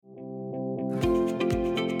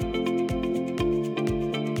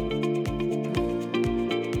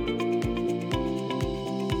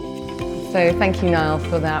So thank you, Niall,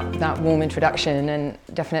 for that warm introduction, and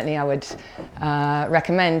definitely I would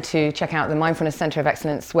recommend to check out the Mindfulness Centre of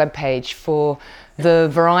Excellence webpage for the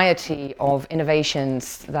variety of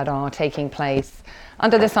innovations that are taking place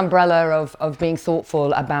under this umbrella of being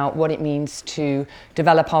thoughtful about what it means to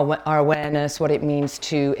develop our awareness, what it means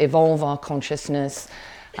to evolve our consciousness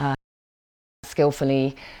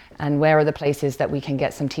skillfully, and where are the places that we can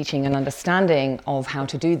get some teaching and understanding of how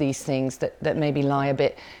to do these things that maybe lie a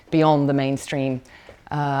bit beyond the mainstream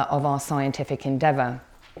of our scientific endeavour.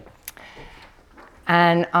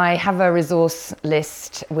 And I have a resource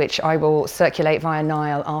list which I will circulate via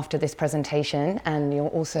Niall after this presentation, and you're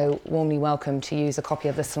also warmly welcome to use a copy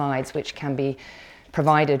of the slides which can be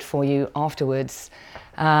provided for you afterwards.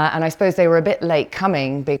 And I suppose they were a bit late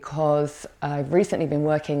coming because I've recently been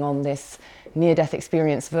working on this near-death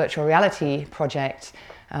experience virtual reality project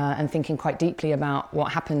and thinking quite deeply about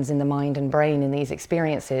what happens in the mind and brain in these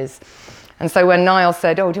experiences. And so when Niall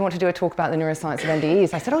said, "Oh, do you want to do a talk about the neuroscience of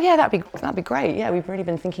NDEs?" I said, "Oh yeah, that'd be great. Yeah, we've really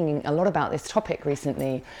been thinking a lot about this topic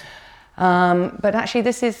recently." But actually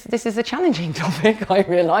this is a challenging topic, I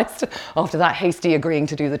realised, after that hasty agreeing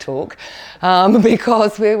to do the talk,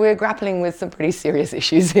 because we're grappling with some pretty serious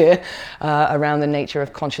issues here around the nature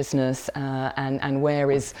of consciousness and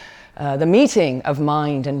where is the meeting of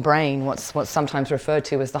mind and brain, what's sometimes referred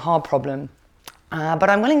to as the hard problem. But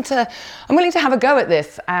I'm willing to have a go at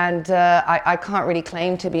this, and I can't really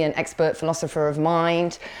claim to be an expert philosopher of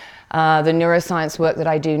mind. The neuroscience work that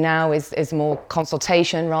I do now is more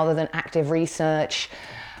consultation rather than active research.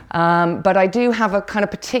 But I do have a kind of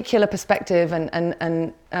particular perspective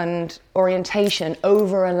and orientation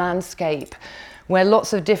over a landscape where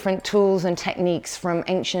lots of different tools and techniques from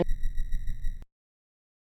ancient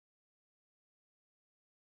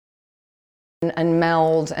and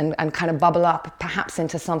meld and kind of bubble up perhaps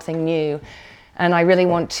into something new. And I really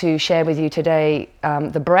want to share with you today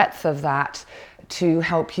the breadth of that to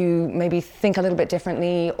help you maybe think a little bit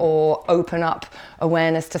differently or open up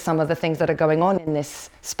awareness to some of the things that are going on in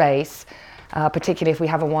this space, particularly if we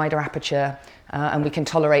have a wider aperture and we can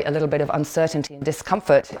tolerate a little bit of uncertainty and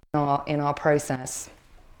discomfort in our process.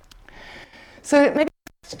 So maybe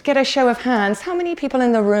get a show of hands. How many people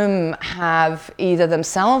in the room have either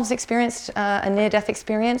themselves experienced a near-death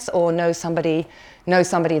experience or know somebody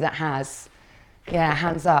that has? Yeah,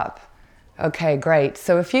 hands up. Okay, great.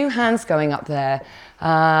 So a few hands going up there,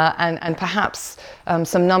 and perhaps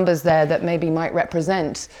some numbers there that maybe might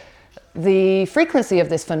represent the frequency of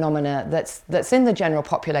this phenomena that's in the general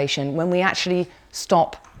population when we actually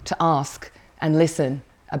stop to ask and listen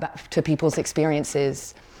to people's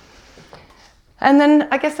experiences. And then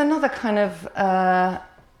I guess another kind of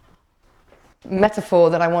metaphor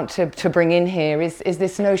that I want to bring in here is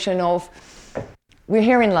this notion of, we're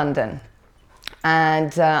here in London,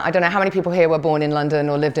 and I don't know how many people here were born in London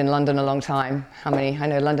or lived in London a long time. How many? I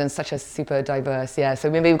know London's such a super diverse, yeah. So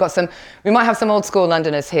maybe we might have some old school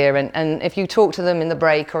Londoners here, and if you talk to them in the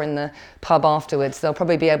break or in the pub afterwards, they'll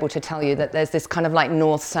probably be able to tell you that there's this kind of like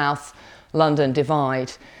north-south London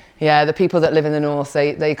divide. Yeah, the people that live in the north,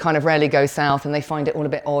 they kind of rarely go south, and they find it all a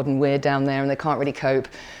bit odd and weird down there, and they can't really cope.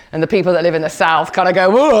 And the people that live in the south kind of go,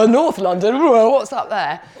 "Whoa, North London, whoa, what's up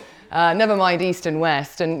there?" Never mind east and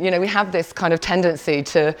west. And, we have this kind of tendency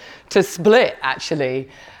to split, actually.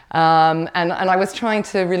 And I was trying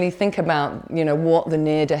to really think about, what the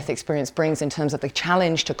near-death experience brings in terms of the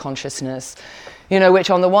challenge to consciousness, which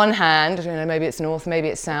on the one hand, maybe it's north, maybe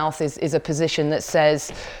it's south, is a position that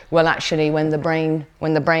says, well, actually, when the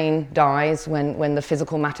brain dies, when the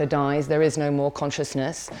physical matter dies, there is no more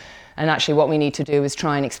consciousness. And actually what we need to do is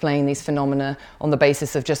try and explain these phenomena on the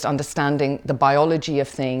basis of just understanding the biology of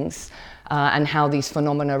things and how these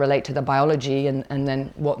phenomena relate to the biology, and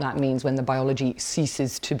then what that means when the biology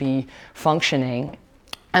ceases to be functioning.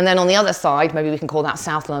 And then on the other side, maybe we can call that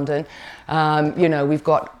South London, we've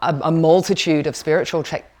got a multitude of spiritual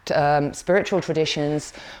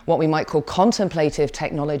traditions, what we might call contemplative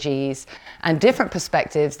technologies, and different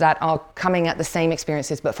perspectives that are coming at the same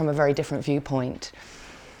experiences but from a very different viewpoint.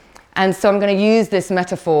 And so I'm going to use this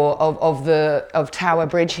metaphor of Tower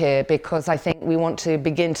Bridge here, because I think we want to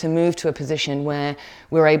begin to move to a position where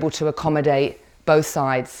we're able to accommodate both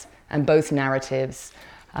sides and both narratives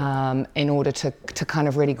in order to kind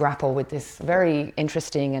of really grapple with this very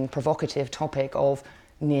interesting and provocative topic of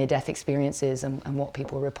near-death experiences and what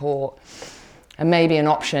people report. And maybe an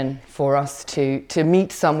option for us to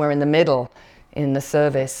meet somewhere in the middle in the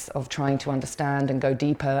service of trying to understand and go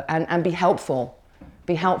deeper and be helpful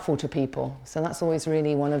to people. So that's always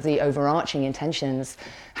really one of the overarching intentions.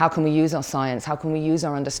 How can we use our science? How can we use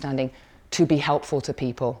our understanding to be helpful to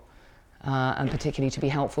people? and particularly to be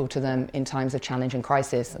helpful to them in times of challenge and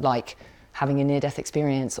crisis, like having a near-death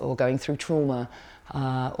experience or going through trauma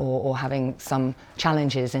or having some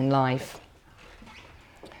challenges in life.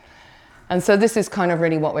 And so this is kind of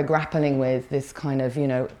really what we're grappling with, this kind of,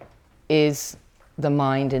 is the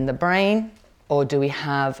mind in the brain, or do we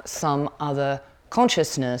have some other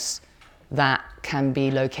consciousness that can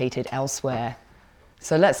be located elsewhere?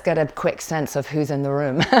 So let's get a quick sense of who's in the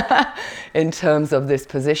room in terms of this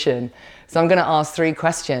position. So I'm going to ask 3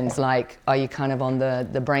 questions, like, are you kind of on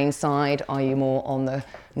the brain side? Are you more on the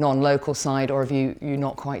non-local side? Or have you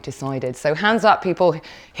not quite decided? So hands up, people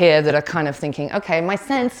here that are kind of thinking, okay, my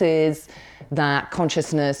sense is that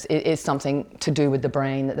consciousness is something to do with the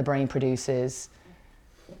brain, that the brain produces.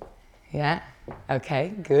 Yeah?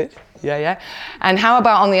 Okay, good. Yeah. And how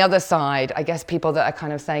about on the other side? I guess people that are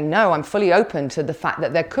kind of saying, no, I'm fully open to the fact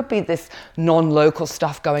that there could be this non-local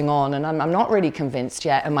stuff going on, and I'm not really convinced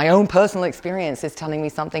yet, and my own personal experience is telling me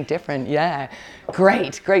something different. Yeah,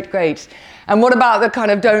 great. And what about the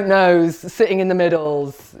kind of don't knows, sitting in the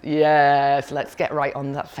middles? Yes, let's get right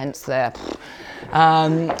on that fence there.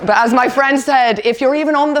 But as my friend said, if you're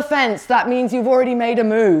even on the fence, that means you've already made a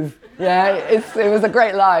move. Yeah, it was a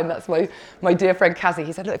great line. That's my dear friend Cassie.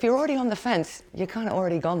 He said, look, if you're already on the fence, you're kind of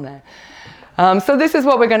already gone there. So this is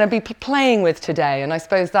what we're going to be playing with today. And I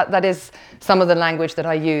suppose that is some of the language that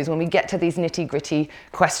I use. When we get to these nitty-gritty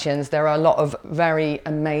questions, there are a lot of very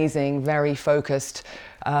amazing, very focused,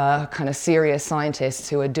 kind of serious scientists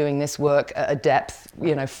who are doing this work at a depth,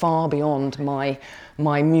 far beyond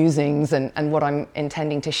my musings and what I'm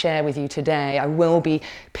intending to share with you today. I will be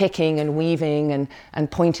picking and weaving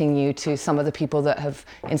and pointing you to some of the people that have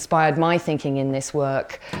inspired my thinking in this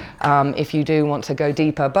work, if you do want to go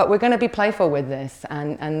deeper. But we're going to be playful with this,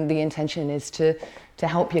 and the intention is to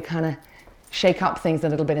help you kind of shake up things a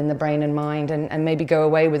little bit in the brain and mind, and maybe go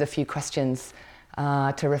away with a few questions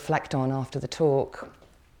to reflect on after the talk.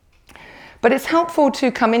 But it's helpful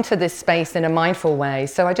to come into this space in a mindful way.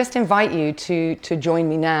 So I just invite you to join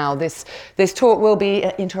me now. This talk will be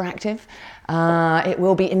interactive. It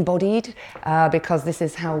will be embodied because this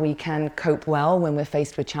is how we can cope well when we're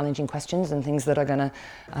faced with challenging questions and things that are going to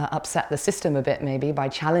upset the system a bit, maybe, by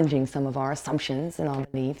challenging some of our assumptions and our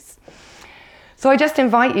beliefs. So I just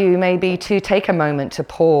invite you maybe to take a moment to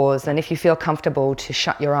pause, and if you feel comfortable, to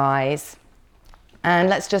shut your eyes. And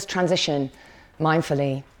let's just transition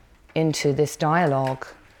mindfully into this dialogue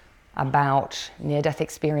about near-death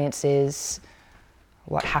experiences,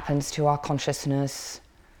 what happens to our consciousness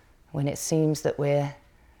when it seems that we're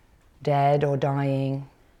dead or dying.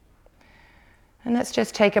 And let's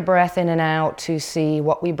just take a breath in and out to see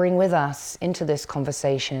what we bring with us into this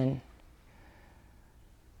conversation.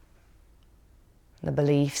 The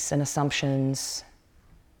beliefs and assumptions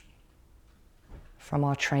from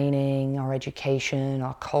our training, our education,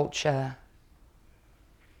 our culture.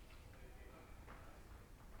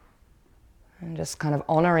 And just kind of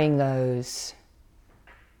honoring those,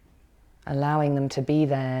 allowing them to be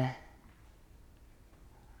there,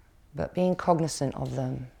 but being cognizant of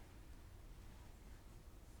them.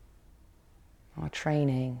 Our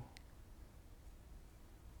training,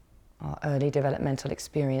 our early developmental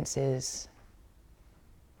experiences,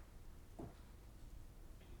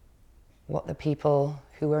 what the people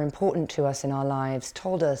who were important to us in our lives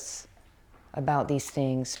told us about these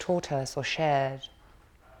things, taught us or shared.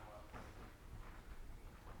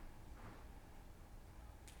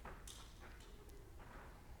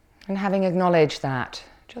 And having acknowledged that,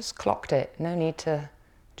 just clocked it, no need to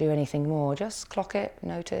do anything more, just clock it,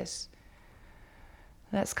 notice.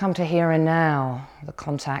 Let's come to here and now, the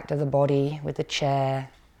contact of the body with the chair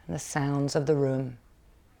and the sounds of the room.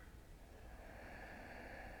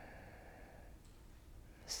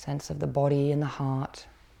 The sense of the body and the heart.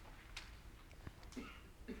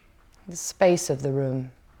 The space of the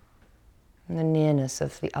room and the nearness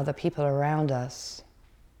of the other people around us.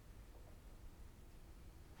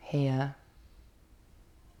 Here,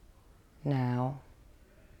 now,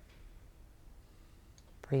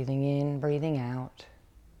 breathing in, breathing out.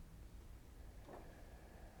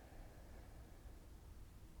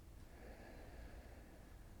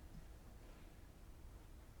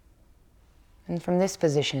 And from this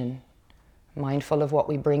position, mindful of what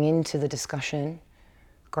we bring into the discussion,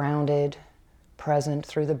 grounded, present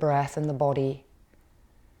through the breath and the body,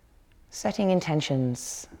 setting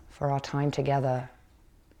intentions for our time together.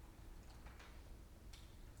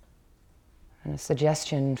 And a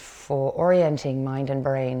suggestion for orienting mind and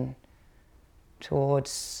brain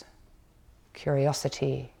towards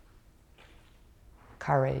curiosity,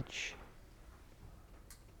 courage,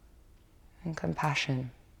 and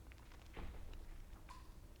compassion.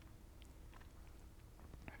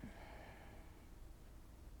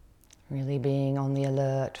 Really being on the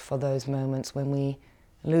alert for those moments when we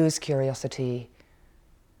lose curiosity,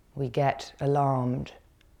 we get alarmed,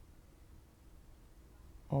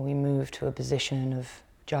 or we move to a position of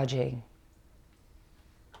judging,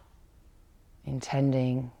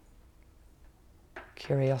 intending,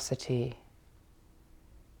 curiosity,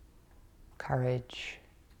 courage,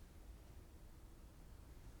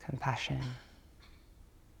 compassion.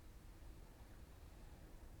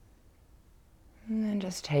 And then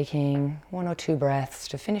just taking 1 or 2 breaths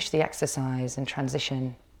to finish the exercise and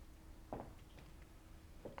transition.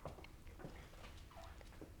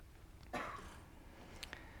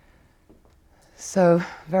 So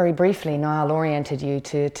very briefly, Niall oriented you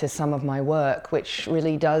to some of my work, which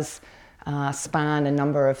really does span a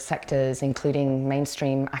number of sectors, including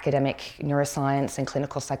mainstream academic neuroscience and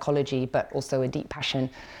clinical psychology, but also a deep passion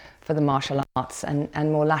for the martial arts,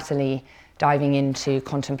 and more latterly diving into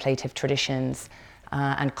contemplative traditions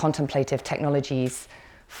and contemplative technologies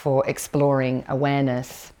for exploring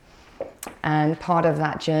awareness. And part of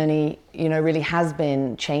that journey, really has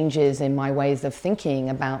been changes in my ways of thinking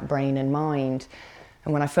about brain and mind.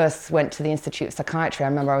 And when I first went to the Institute of Psychiatry, I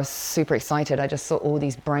remember I was super excited. I just saw all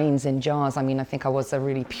these brains in jars. I think I was a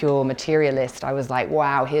really pure materialist. I was like,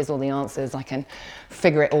 wow, here's all the answers. I can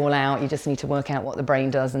figure it all out. You just need to work out what the brain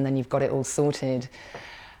does, and then you've got it all sorted.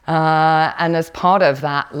 And as part of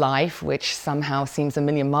that life, which somehow seems a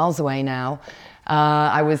million miles away now,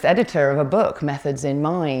 I was editor of a book, Methods in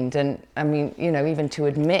Mind. And even to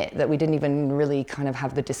admit that we didn't even really kind of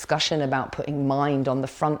have the discussion about putting mind on the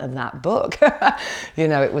front of that book.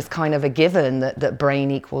 It was kind of a given that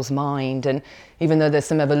brain equals mind. And even though there's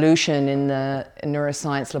some evolution in the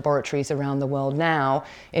neuroscience laboratories around the world now,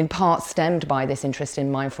 in part stemmed by this interest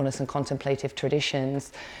in mindfulness and contemplative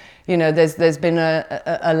traditions, there's been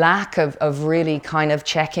a lack of really kind of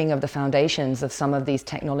checking of the foundations of some of these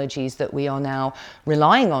technologies that we are now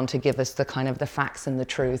relying on to give us the kind of the facts and the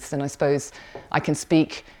truths. And I suppose I can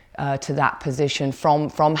speak to that position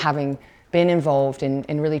from having been involved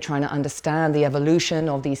in really trying to understand the evolution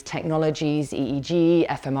of these technologies, EEG,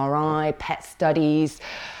 fMRI, PET studies,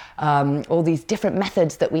 all these different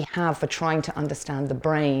methods that we have for trying to understand the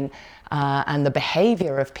brain and the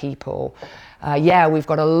behavior of people. We've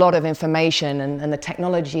got a lot of information, and the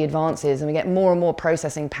technology advances, and we get more and more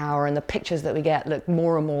processing power, and the pictures that we get look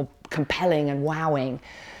more and more compelling and wowing.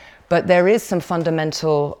 But there is some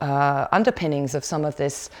fundamental underpinnings of some of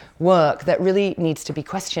this work that really needs to be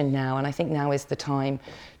questioned now, and I think now is the time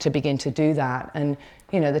to begin to do that. And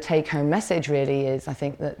the take-home message really is, I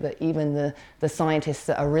think, that even the scientists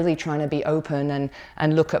that are really trying to be open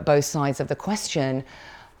and look at both sides of the question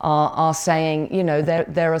are saying,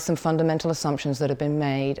 there are some fundamental assumptions that have been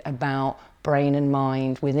made about brain and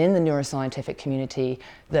mind within the neuroscientific community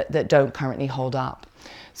that don't currently hold up.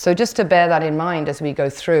 So just to bear that in mind as we go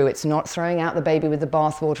through, it's not throwing out the baby with the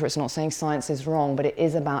bathwater, it's not saying science is wrong, but it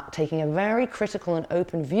is about taking a very critical and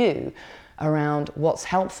open view around what's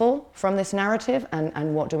helpful from this narrative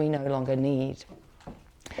and what do we no longer need.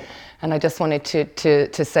 And I just wanted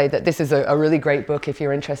to say that this is a really great book if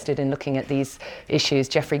you're interested in looking at these issues.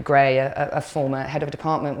 Jeffrey Gray, a former head of a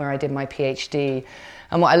department where I did my PhD.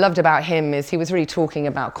 And what I loved about him is he was really talking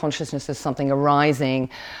about consciousness as something arising,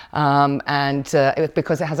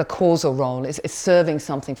 because it has a causal role. It's serving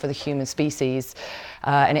something for the human species.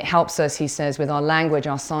 And it helps us, he says, with our language,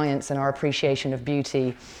 our science, and our appreciation of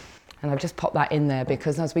beauty. And I've just popped that in there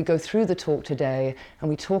because as we go through the talk today and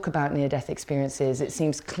we talk about near-death experiences, it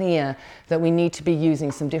seems clear that we need to be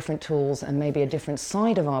using some different tools and maybe a different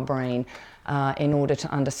side of our brain in order to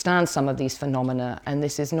understand some of these phenomena. And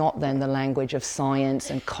this is not then the language of science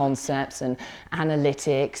and concepts and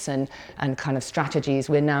analytics and kind of strategies.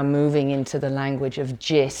 We're now moving into the language of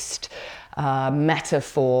gist,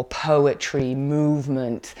 metaphor, poetry,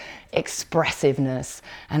 movement, expressiveness,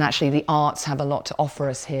 and actually the arts have a lot to offer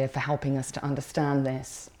us here for helping us to understand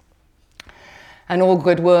this. And all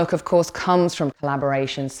good work, of course, comes from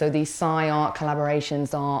collaborations. So these sci-art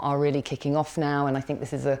collaborations are really kicking off now, and I think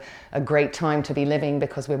this is a great time to be living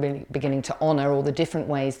because we're really beginning to honor all the different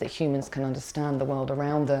ways that humans can understand the world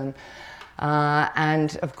around them.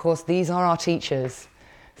 And of course, these are our teachers.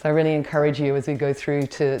 So I really encourage you as we go through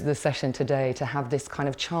to the session today to have this kind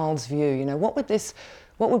of child's view.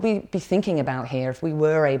 What would we be thinking about here if we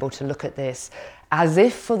were able to look at this as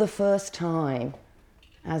if for the first time?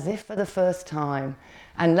 As if for the first time.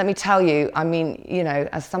 And let me tell you,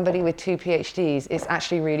 as somebody with 2 PhDs, it's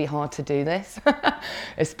actually really hard to do this,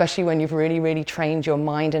 especially when you've really, really trained your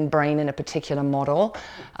mind and brain in a particular model.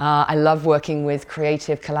 I love working with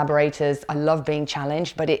creative collaborators. I love being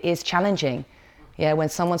challenged, but it is challenging. Yeah, when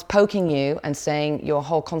someone's poking you and saying your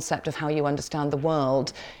whole concept of how you understand the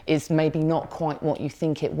world is maybe not quite what you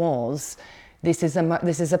think it was, this is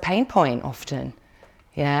a pain point often.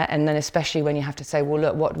 Yeah, and then especially when you have to say, well,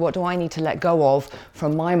 look, what do I need to let go of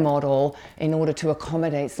from my model in order to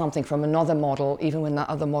accommodate something from another model, even when that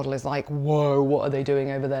other model is like, whoa, what are they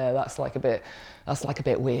doing over there? That's like a bit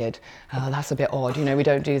weird. That's a bit odd. You know, we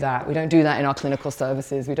don't do that. We don't do that in our clinical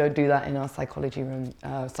services. We don't do that in our psychology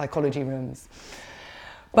rooms.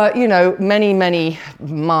 But, you know, many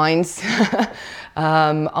minds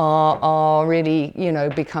are really, you know,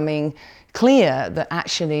 becoming clear that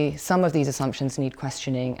actually some of these assumptions need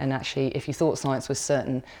questioning, and actually if you thought science was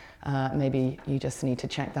certain, maybe you just need to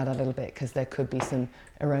check that a little bit, because there could be some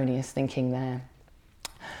erroneous thinking there.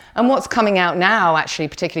 And what's coming out now, actually,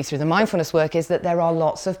 particularly through the mindfulness work, is that there are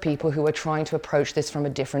lots of people who are trying to approach this from a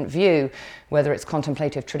different view, whether it's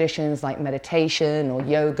contemplative traditions like meditation or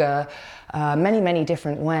yoga, many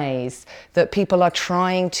different ways that people are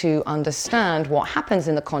trying to understand what happens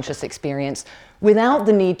in the conscious experience without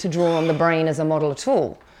the need to draw on the brain as a model at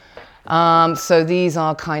all. So these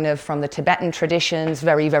are kind of from the Tibetan traditions,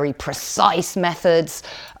 very precise methods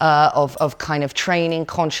of kind of training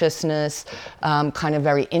consciousness, kind of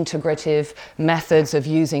very integrative methods of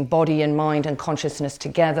using body and mind and consciousness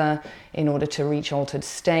together in order to reach altered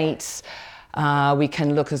states. We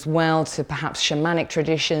can look as well to perhaps shamanic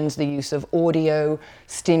traditions, the use of audio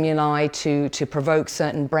stimuli to provoke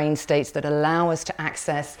certain brain states that allow us to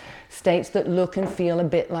access states that look and feel a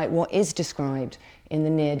bit like what is described in the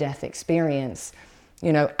near-death experience,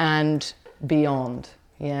 you know, and beyond.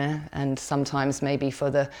 Yeah, and sometimes maybe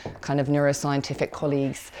for the kind of neuroscientific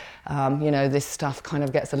colleagues, you know, this stuff kind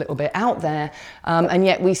of gets a little bit out there. And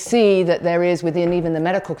yet we see that there is within even the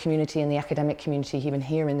medical community and the academic community, even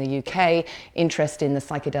here in the UK, interest in the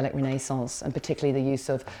psychedelic renaissance, and particularly the use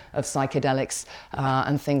of psychedelics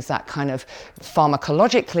and things that kind of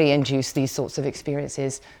pharmacologically induce these sorts of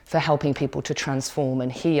experiences for helping people to transform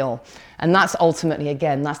and heal. And that's ultimately,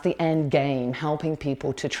 again, that's the end game, helping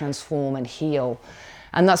people to transform and heal.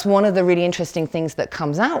 And that's one of the really interesting things that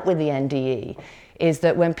comes out with the NDE, is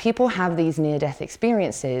that when people have these near-death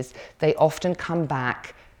experiences, they often come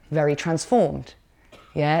back very transformed.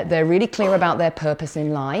 Yeah, they're really clear about their purpose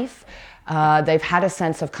in life. They've had a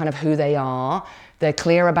sense of kind of who they are. They're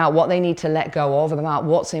clear about what they need to let go of, about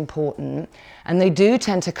what's important. And they do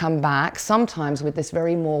tend to come back sometimes with this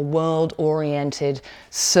very more world-oriented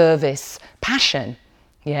service passion.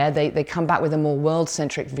 Yeah, they come back with a more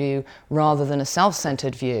world-centric view rather than a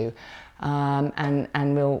self-centered view.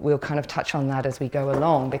 And we'll kind of touch on that as we go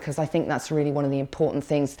along, because I think that's really one of the important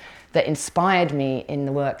things that inspired me in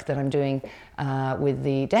the work that I'm doing with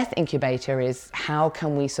the Death Incubator, is how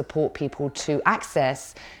can we support people to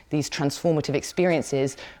access these transformative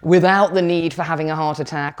experiences without the need for having a heart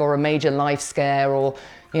attack or a major life scare, or,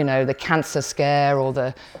 you know, the cancer scare or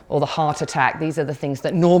the heart attack. These are the things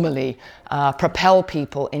that normally propel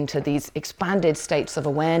people into these expanded states of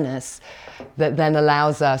awareness that then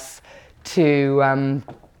allows us to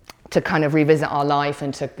kind of revisit our life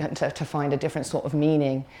and to find a different sort of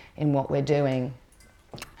meaning in what we're doing.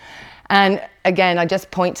 And again, I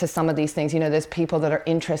just point to some of these things. You know, there's people that are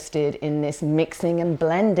interested in this mixing and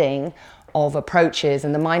blending of approaches,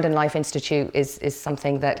 and the Mind and Life Institute is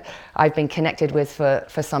something that I've been connected with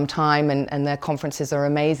for some time, and their conferences are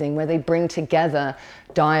amazing, where they bring together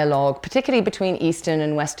dialogue, particularly between Eastern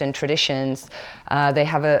and Western traditions. They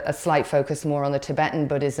have a slight focus more on the Tibetan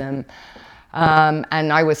Buddhism.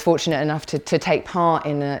 And I was fortunate enough to take part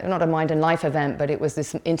in not a Mind and Life event, but it was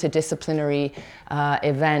this interdisciplinary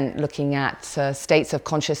event looking at states of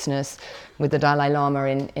consciousness with the Dalai Lama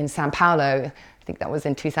in Sao Paulo. I think that was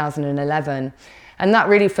in 2011. And that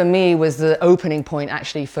really, for me, was the opening point,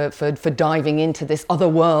 actually, for diving into this other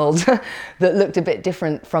world that looked a bit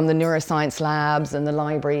different from the neuroscience labs and the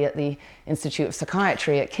library at the Institute of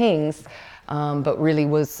Psychiatry at King's, but really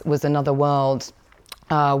was another world.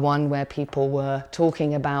 One where people were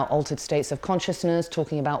talking about altered states of consciousness,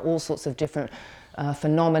 talking about all sorts of different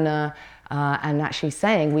phenomena, and actually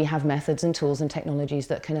saying we have methods and tools and technologies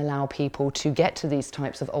that can allow people to get to these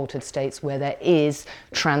types of altered states where there is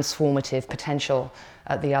transformative potential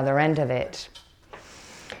at the other end of it.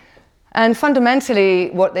 And fundamentally,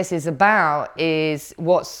 what this is about is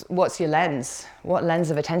what's your lens? What lens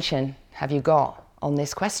of attention have you got on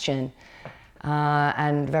this question?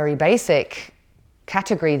 And very basic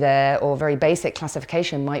category there, or very basic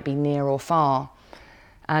classification, might be near or far.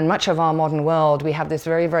 And much of our modern world, we have this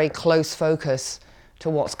very close focus to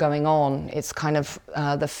what's going on. It's kind of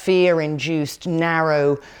the fear-induced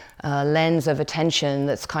narrow lens of attention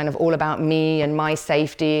that's kind of all about me and my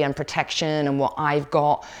safety and protection and what I've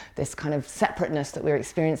got, this kind of separateness that we're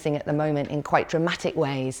experiencing at the moment in quite dramatic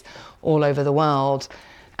ways all over the world.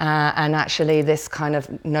 And actually this kind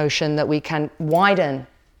of notion that we can widen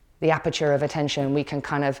the aperture of attention, we can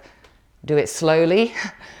kind of do it slowly.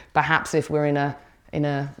 Perhaps if we're in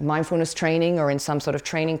a mindfulness training or in some sort of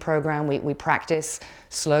training program, we practice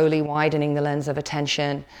slowly widening the lens of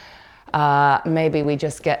attention. Maybe we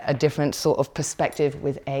just get a different sort of perspective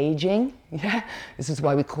with aging. Yeah, this is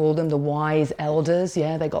why we call them the wise elders.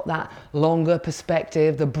 Yeah, they got that longer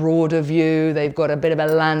perspective, the broader view. They've got a bit of a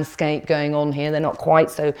landscape going on here. They're not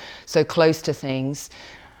quite so close to things.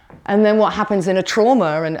 And then what happens in a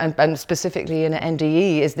trauma and specifically in an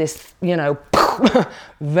NDE is this,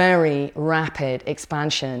 very rapid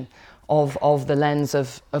expansion of the lens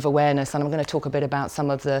of awareness. And I'm going to talk a bit about some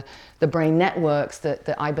of the brain networks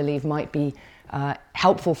that I believe might be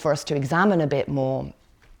helpful for us to examine a bit more.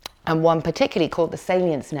 And one particularly called the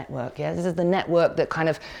salience network. Yeah, this is the network that kind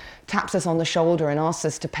of taps us on the shoulder and asks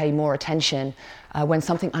us to pay more attention when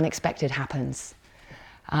something unexpected happens.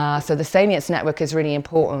 So the salience network is really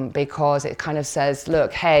important because it kind of says,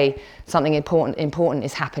 look, hey, something important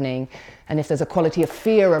is happening. And if there's a quality of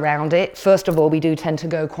fear around it, first of all, we do tend to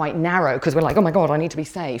go quite narrow because we're like, oh my God, I need to be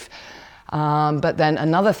safe. But then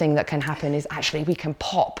another thing that can happen is actually we can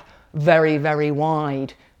pop very, very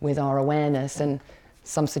wide with our awareness. And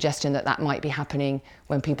some suggestion that might be happening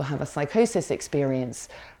when people have a psychosis experience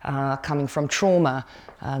coming from trauma.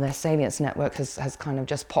 Their salience network has kind of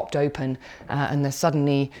just popped open and they're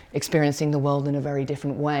suddenly experiencing the world in a very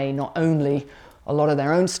different way. Not only a lot of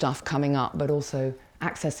their own stuff coming up, but also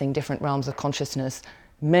accessing different realms of consciousness,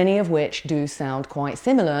 many of which do sound quite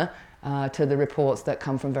similar to the reports that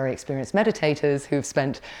come from very experienced meditators who've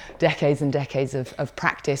spent decades and decades of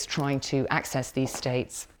practice trying to access these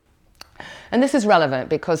states. And this is relevant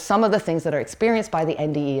because some of the things that are experienced by the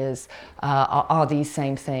NDEers are these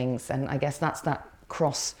same things. And I guess that's that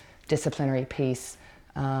cross-disciplinary piece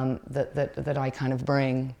that I kind of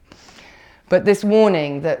bring. But this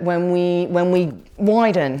warning that when we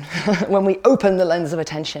widen, when we open the lens of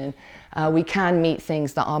attention, we can meet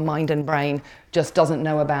things that our mind and brain just doesn't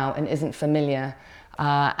know about and isn't familiar.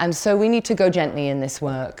 And so we need to go gently in this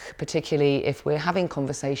work, particularly if we're having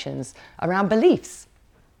conversations around beliefs.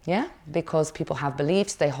 Yeah, because people have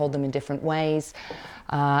beliefs, they hold them in different ways,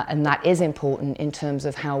 and that is important in terms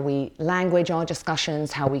of how we language our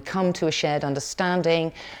discussions, how we come to a shared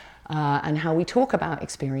understanding, and how we talk about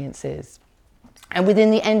experiences. And within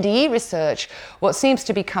the NDE research, what seems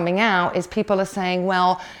to be coming out is people are saying,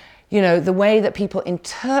 well, the way that people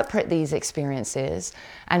interpret these experiences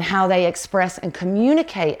and how they express and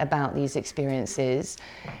communicate about these experiences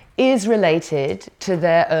is related to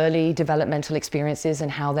their early developmental experiences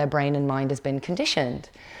and how their brain and mind has been conditioned.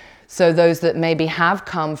 So those that maybe have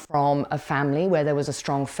come from a family where there was a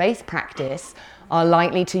strong faith practice are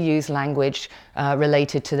likely to use language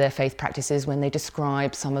related to their faith practices when they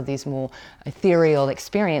describe some of these more ethereal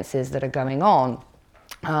experiences that are going on.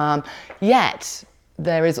 Yet,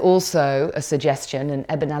 there is also a suggestion, and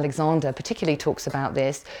Eben Alexander particularly talks about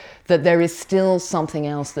this, that there is still something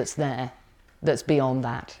else that's there, that's beyond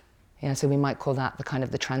that. So we might call that the kind of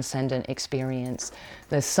the transcendent experience.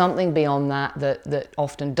 There's something beyond that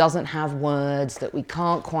often doesn't have words, that we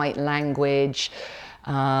can't quite language.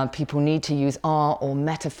 People need to use art or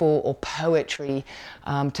metaphor or poetry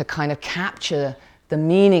to kind of capture the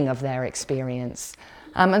meaning of their experience.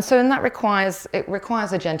 And that requires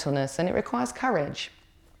a gentleness and it requires courage.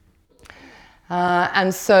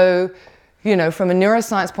 And so, from a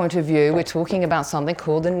neuroscience point of view, we're talking about something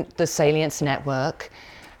called the salience network.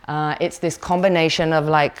 It's this combination of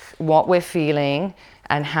like what we're feeling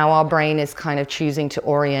and how our brain is kind of choosing to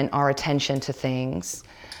orient our attention to things.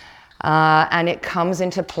 And it comes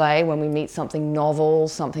into play when we meet something novel,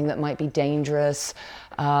 something that might be dangerous.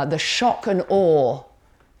 The shock and awe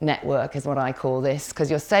network is what I call this, because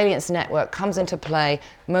your salience network comes into play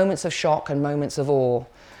moments of shock and moments of awe.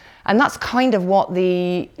 And that's kind of what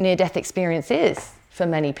the near-death experience is for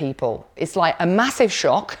many people. It's like a massive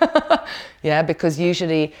shock, because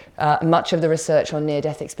usually much of the research on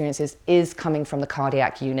near-death experiences is coming from the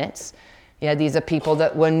cardiac units. These are people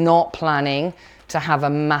that were not planning to have a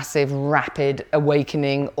massive, rapid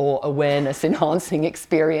awakening or awareness-enhancing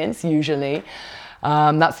experience, usually.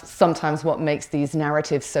 That's sometimes what makes these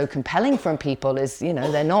narratives so compelling from people is,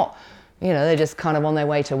 they're not, they're just kind of on their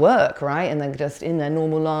way to work, right? And they're just in their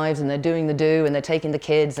normal lives and they're doing the do and they're taking the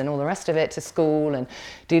kids and all the rest of it to school and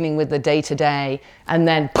dealing with the day-to-day. And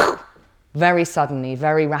then, very suddenly,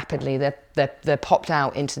 very rapidly. They're popped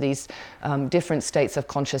out into these different states of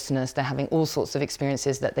consciousness. They're having all sorts of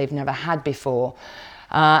experiences that they've never had before.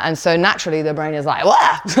 And so naturally the brain is like,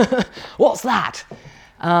 what's that?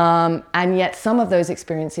 And yet some of those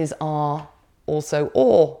experiences are also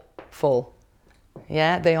awful.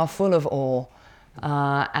 Yeah, they are full of awe.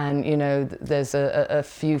 And, you know, there's a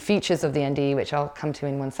few features of the NDE, which I'll come to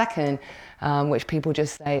in one second, which people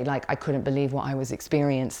just say, like, I couldn't believe what I was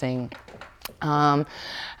experiencing. And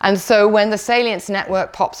so when the salience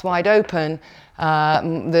network pops wide open,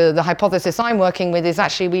 the hypothesis I'm working with is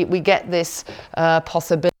actually we get this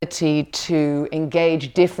possibility to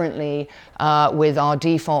engage differently with our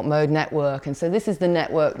default mode network. And so this is the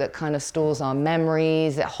network that kind of stores our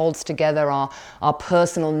memories. It holds together our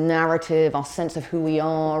personal narrative, our sense of who we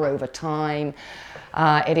are over time.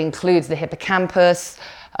 It includes the hippocampus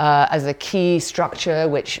as a key structure,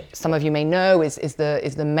 which some of you may know is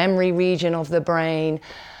the memory region of the brain.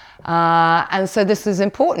 And so this is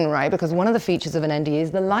important, right? Because one of the features of an NDE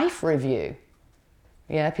is the life review.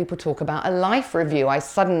 Yeah, people talk about a life review. I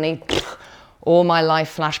suddenly, all my life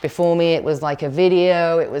flashed before me. It was like a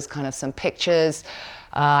video. It was kind of some pictures.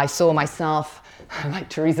 I saw myself, like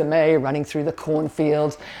Theresa May, running through the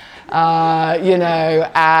cornfield, you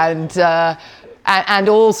know, and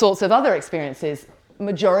all sorts of other experiences.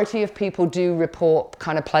 Majority of people do report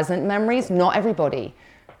kind of pleasant memories. Not everybody.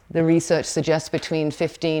 The research suggests between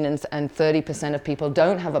 15 and 30% of people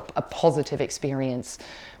don't have a positive experience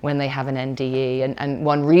when they have an NDE. And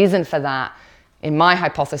one reason for that, in my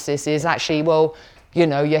hypothesis, is actually, well, you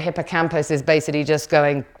know, your hippocampus is basically just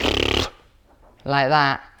going like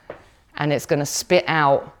that, and it's going to spit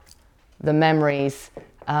out the memories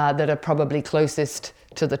that are probably closest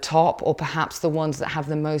to the top, or perhaps the ones that have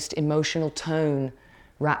the most emotional tone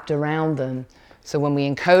wrapped around them. So when we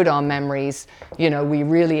encode our memories, you know, we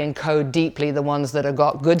really encode deeply the ones that have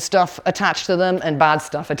got good stuff attached to them and bad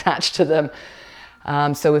stuff attached to them.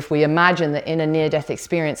 So if we imagine that in a near-death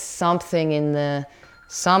experience, something in the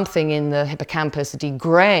hippocampus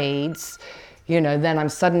degrades, you know, then I'm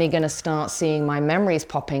suddenly going to start seeing my memories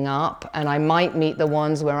popping up, and I might meet the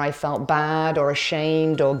ones where I felt bad or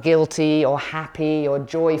ashamed or guilty or happy or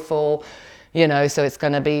joyful. You know, so it's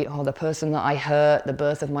going to be, oh, the person that I hurt, the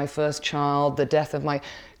birth of my first child, the death of my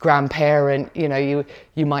grandparent. You know,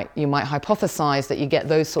 you might hypothesize that you get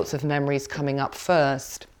those sorts of memories coming up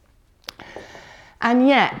first. And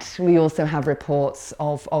yet, we also have reports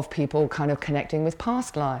of people kind of connecting with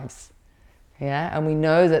past lives. Yeah, and we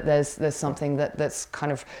know that there's something that's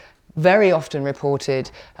kind of very often reported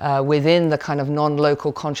within the kind of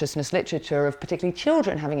non-local consciousness literature of particularly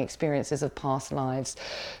children having experiences of past lives.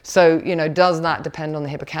 So, you know, does that depend on the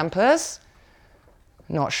hippocampus?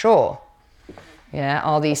 Not sure. Yeah,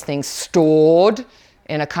 are these things stored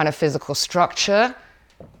in a kind of physical structure?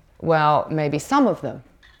 Well, maybe some of them,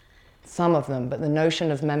 but the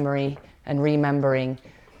notion of memory and remembering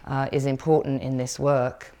is important in this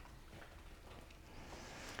work.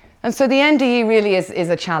 And so the NDE really is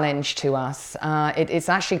a challenge to us. It's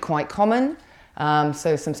actually quite common.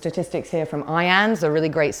 So some statistics here from IANS, a really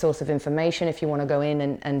great source of information if you want to go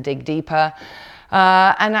in and dig deeper.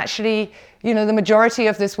 And actually, you know, the majority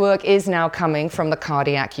of this work is now coming from the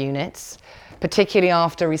cardiac units, particularly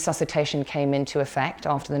after resuscitation came into effect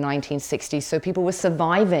after the 1960s. So people were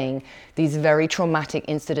surviving these very traumatic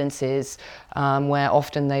incidences where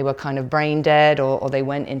often they were kind of brain dead or they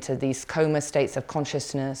went into these coma states of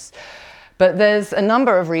consciousness. But there's a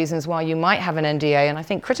number of reasons why you might have an NDA, and I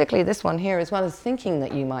think critically this one here, as well as thinking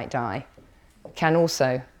that you might die, can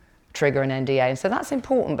also trigger an NDA. And so that's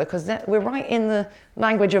important because we're right in the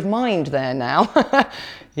language of mind there now.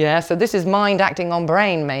 Yeah, so this is mind acting on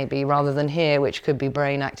brain maybe, rather than here, which could be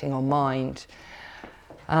brain acting on mind.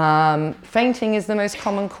 Fainting is the most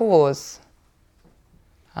common cause.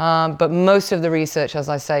 But most of the research, as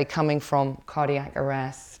I say, coming from cardiac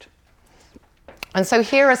arrest. And so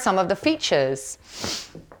here are some of the features.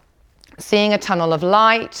 Seeing a tunnel of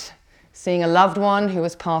light, seeing a loved one who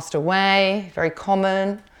has passed away, very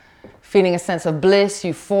common. Feeling a sense of bliss,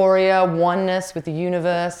 euphoria, oneness with the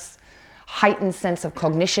universe, heightened sense of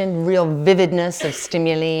cognition, real vividness of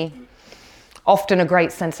stimuli, often a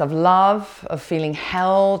great sense of love, of feeling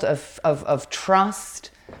held, of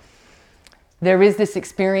trust. There is this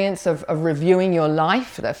experience of reviewing your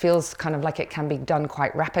life that feels kind of like it can be done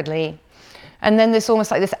quite rapidly. And then this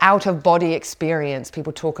almost like this out-of-body experience.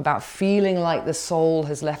 People talk about feeling like the soul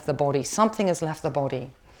has left the body, something has left the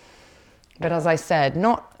body. But as I said,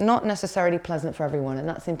 not necessarily pleasant for everyone, and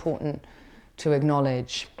that's important to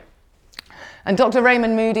acknowledge. And Dr.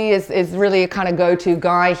 Raymond Moody is really a kind of go-to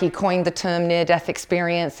guy. He coined the term near-death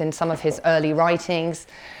experience in some of his early writings.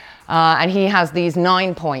 And he has these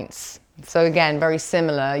 9 points. So again, very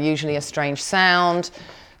similar, usually a strange sound,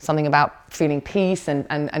 something about feeling peace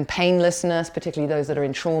and painlessness, particularly those that are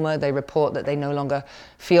in trauma. They report that they no longer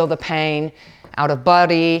feel the pain. Out of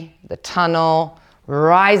body, the tunnel,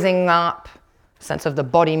 rising up, sense of the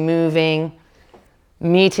body moving,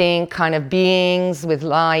 meeting kind of beings with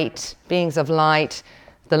light, beings of light,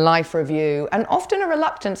 the life review, and often a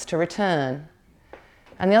reluctance to return.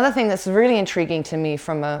 And the other thing that's really intriguing to me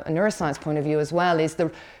from a neuroscience point of view as well is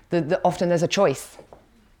often there's a choice.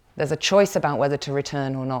 There's a choice about whether to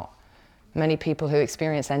return or not. Many people who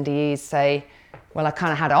experience NDEs say, well, I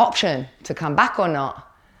kind of had an option to come back or not.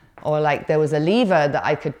 Or like there was a lever that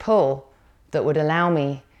I could pull that would allow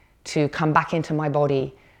me to come back into my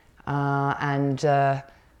body and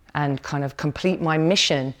kind of complete my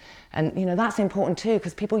mission. And that's important too,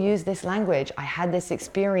 because people use this language. I had this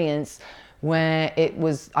experience where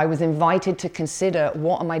I was invited to consider,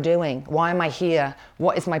 what am I doing? Why am I here?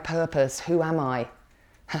 What is my purpose? Who am I?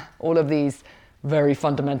 All of these very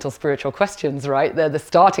fundamental spiritual questions, right? They're the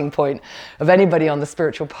starting point of anybody on the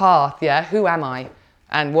spiritual path, yeah? Who am I?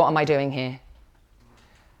 And what am I doing here?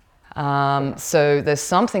 So there's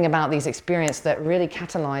something about these experiences that really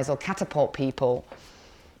catalyze or catapult people.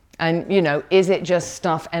 And, is it just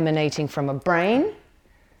stuff emanating from a brain?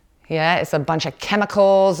 Yeah, it's a bunch of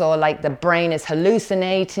chemicals, or like the brain is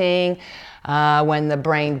hallucinating. When the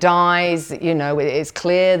brain dies, it's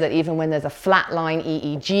clear that even when there's a flatline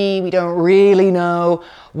EEG, we don't really know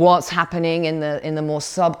what's happening in the more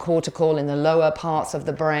subcortical, in the lower parts of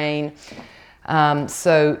the brain.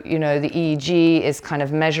 So, the EEG is kind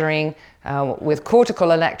of measuring with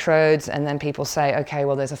cortical electrodes, and then people say, okay,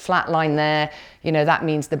 well, there's a flat line there, that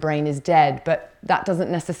means the brain is dead, but that doesn't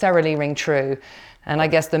necessarily ring true. And I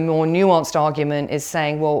guess the more nuanced argument is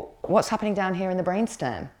saying, well, what's happening down here in the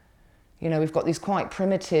brainstem? We've got these quite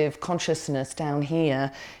primitive consciousness down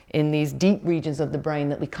here in these deep regions of the brain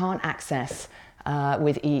that we can't access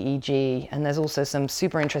with EEG. And there's also some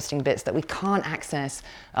super interesting bits that we can't access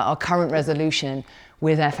at our current resolution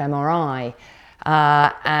with fMRI.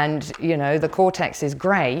 And the cortex is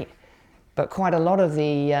great, but quite a lot of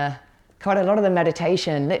the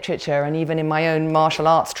meditation literature, and even in my own martial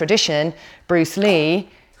arts tradition, Bruce Lee,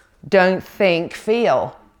 don't think,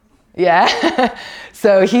 feel. Yeah,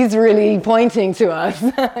 so he's really pointing to us,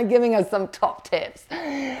 giving us some top tips,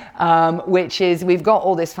 which is we've got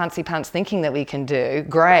all this fancy pants thinking that we can do,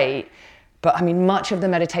 great, but much of the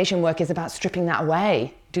meditation work is about stripping that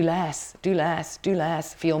away. Do less, do less, do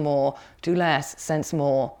less, feel more, do less, sense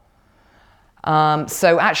more.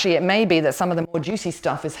 So actually it may be that some of the more juicy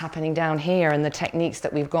stuff is happening down here, and the techniques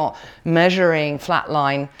that we've got measuring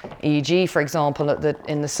flatline EEG, for example,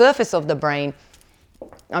 in the surface of the brain.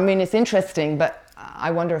 It's interesting, but I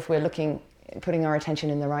wonder if we're putting our attention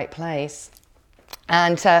in the right place.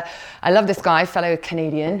 And I love this guy, fellow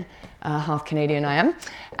Canadian, half Canadian I am,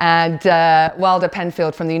 and Wilder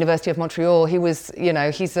Penfield from the University of Montreal. He was,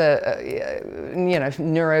 he's a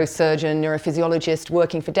neurosurgeon, neurophysiologist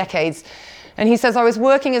working for decades. And he says, I was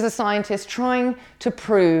working as a scientist trying to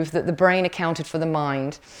prove that the brain accounted for the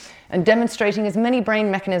mind and demonstrating as many brain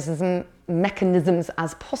mechanisms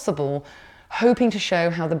as possible, hoping to show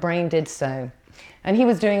how the brain did so. And he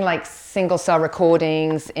was doing like single cell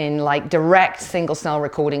recordings in like direct single cell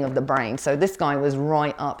recording of the brain. So this guy was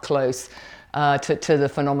right up close to the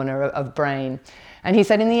phenomena of brain. And he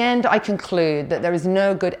said, in the end, I conclude that there is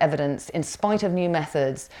no good evidence, in spite of new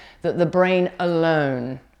methods, that the brain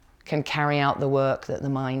alone can carry out the work that the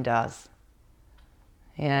mind does.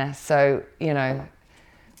 Yeah, so,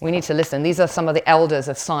 we need to listen. These are some of the elders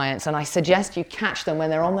of science, and I suggest you catch them when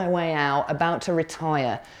they're on their way out, about to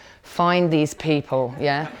retire. Find these people,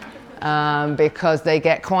 because they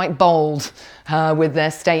get quite bold with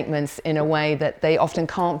their statements in a way that they often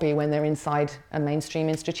can't be when they're inside a mainstream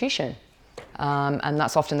institution. And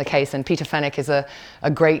that's often the case. And Peter Fenwick is a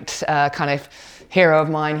great kind of hero of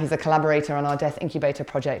mine. He's a collaborator on our Death Incubator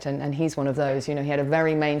project, and he's one of those. He had a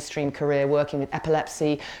very mainstream career working with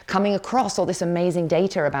epilepsy, coming across all this amazing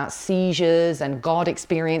data about seizures and God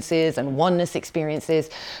experiences and oneness experiences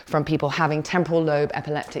from people having temporal lobe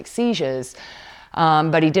epileptic seizures.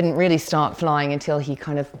 But he didn't really start flying until he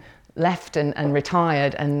kind of left and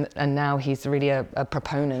retired, and now he's really a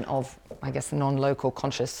proponent of, I guess, non-local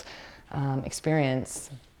conscious experience.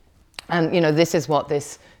 And this is what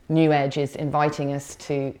this new edge is inviting us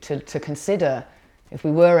to consider. If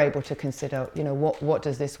we were able to consider, what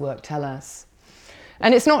does this work tell us?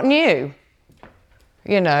 And it's not new.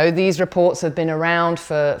 these reports have been around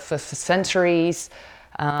for centuries.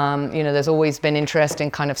 There's always been interest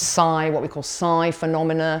in kind of psi, what we call psi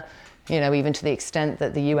phenomena, even to the extent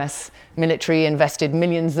that the US military invested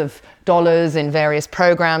millions of dollars in various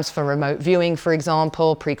programs for remote viewing, for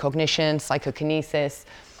example, precognition, psychokinesis.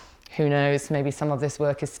 Who knows, maybe some of this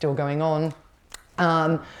work is still going on.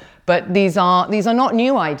 But these are not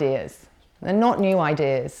new ideas. They're not new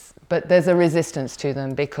ideas, but there's a resistance to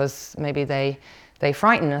them because maybe they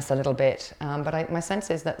frighten us a little bit. But my sense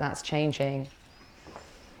is that that's changing.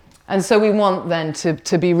 And so we want then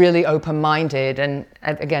to be really open-minded. And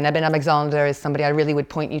again, Eben Alexander is somebody I really would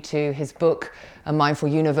point you to. His book, A Mindful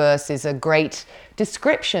Universe, is a great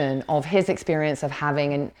description of his experience of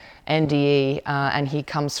having an NDE. And he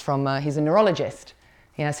comes from, he's a neurologist.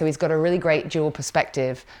 So he's got a really great dual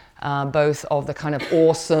perspective, both of the kind of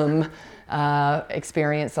awesome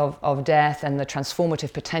experience of death and the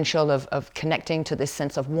transformative potential of connecting to this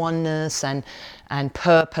sense of oneness and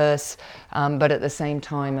purpose, but at the same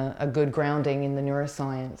time a good grounding in the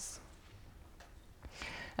neuroscience.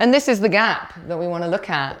 And this is the gap that we want to look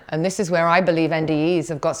at, and this is where I believe NDEs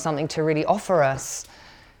have got something to really offer us.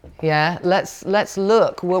 Let's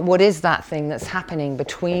look, what is that thing that's happening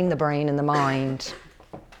between the brain and the mind?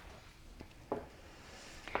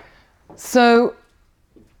 So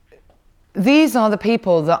these are the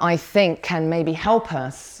people that I think can maybe help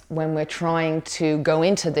us when we're trying to go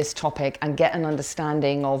into this topic and get an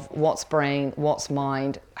understanding of what's brain, what's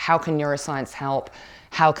mind, how can neuroscience help,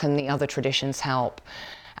 how can the other traditions help.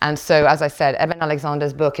 And so, as I said, Eben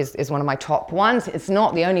Alexander's book is one of my top ones. It's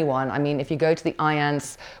not the only one. I mean, if you go to the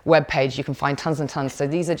IANS webpage, you can find tons and tons. So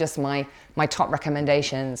these are just my top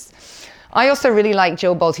recommendations. I also really like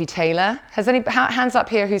Jill Bolte Taylor. Has hands up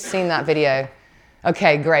here who's seen that video?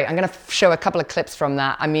 Okay, great. I'm going to show a couple of clips from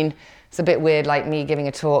that. I mean, it's a bit weird, like me giving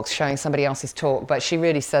a talk, showing somebody else's talk, but she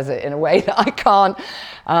really says it in a way that I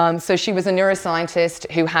can't. So she was a neuroscientist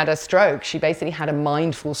who had a stroke. She basically had a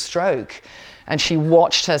mindful stroke, and she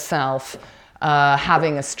watched herself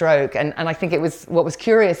having a stroke. And I think what was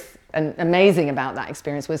curious and amazing about that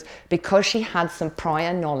experience was because she had some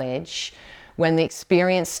prior knowledge, when the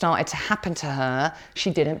experience started to happen to her,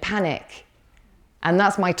 she didn't panic. And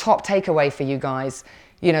that's my top takeaway for you guys.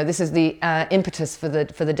 This is the impetus for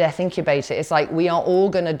the death incubator. It's like we are all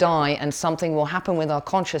going to die and something will happen with our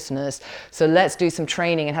consciousness. So let's do some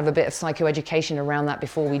training and have a bit of psychoeducation around that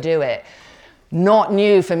before we do it. Not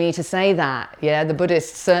new for me to say that. The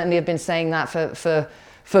Buddhists certainly have been saying that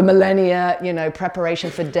for millennia,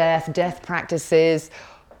 preparation for death practices.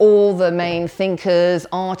 All the main thinkers,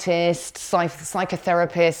 artists,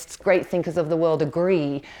 psychotherapists, great thinkers of the world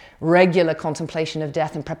agree regular contemplation of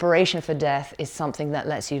death and preparation for death is something that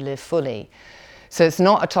lets you live fully. So it's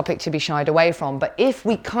not a topic to be shied away from, but if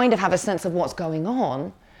we kind of have a sense of what's going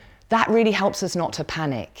on, that really helps us not to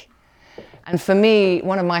panic. And for me,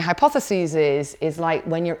 one of my hypotheses is like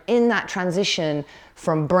when you're in that transition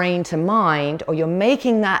from brain to mind, or you're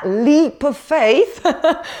making that leap of faith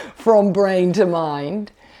from brain to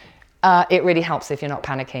mind, it really helps if you're not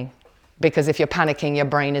panicking. Because if you're panicking, your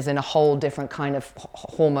brain is in a whole different kind of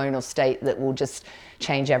hormonal state that will just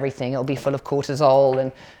change everything. It'll be full of cortisol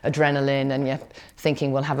and adrenaline, and your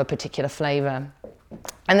thinking will have a particular flavor.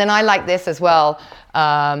 And then I like this as well.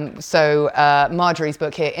 Marjorie's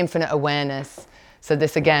book here, Infinite Awareness. So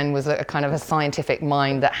this again was a kind of a scientific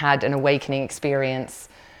mind that had an awakening experience.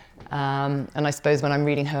 And I suppose when I'm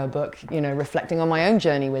reading her book, reflecting on my own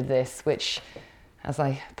journey with this, which, as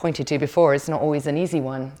I pointed to before, it's not always an easy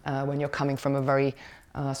one when you're coming from a very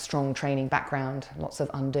strong training background, lots of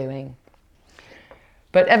undoing.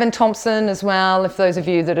 But Evan Thompson as well, if those of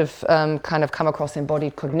you that have kind of come across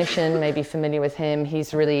embodied cognition may be familiar with him,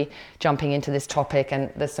 he's really jumping into this topic,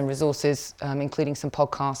 and there's some resources, including some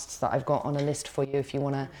podcasts that I've got on a list for you if you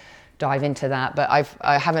want to dive into that. But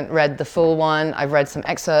I haven't read the full one. I've read some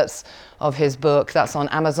excerpts of his book. That's on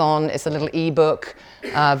Amazon. It's a little ebook,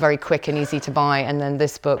 very quick and easy to buy. And then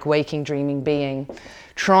this book, Waking, Dreaming, Being,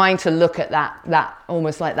 trying to look at that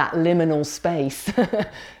almost like that liminal space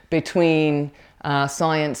between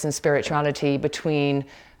science and spirituality, between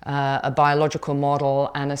a biological model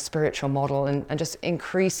and a spiritual model, and just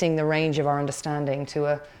increasing the range of our understanding to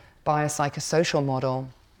a biopsychosocial model.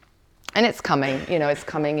 And it's coming, it's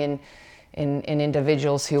coming in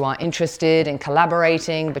individuals who are interested in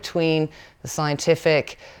collaborating between the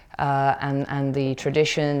scientific and the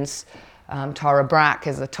traditions. Tara Brach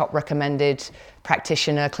is a top recommended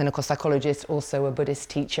practitioner, clinical psychologist, also a Buddhist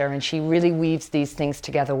teacher, and she really weaves these things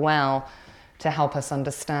together well to help us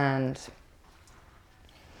understand.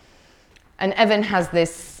 And Evan has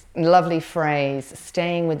this lovely phrase,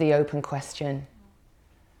 staying with the open question.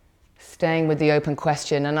 staying with the open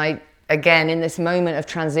question. And again, in this moment of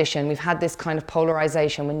transition, we've had this kind of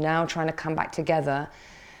polarization. We're now trying to come back together.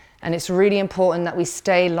 And it's really important that we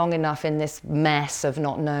stay long enough in this mess of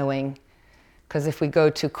not knowing. Because if we go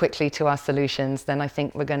too quickly to our solutions, then I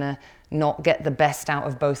think we're going to not get the best out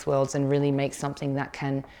of both worlds and really make something that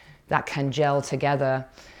can gel together.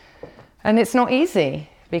 And it's not easy,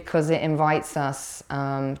 because it invites us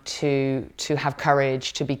to have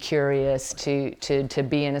courage, to be curious, to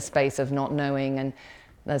be in a space of not knowing. And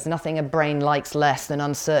there's nothing a brain likes less than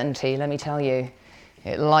uncertainty, let me tell you.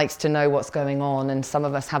 It likes to know what's going on, and some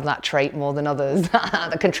of us have that trait more than others,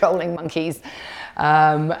 the controlling monkeys.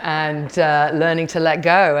 And learning to let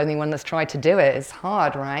go. Anyone that's tried to do it, it's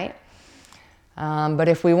hard, right? But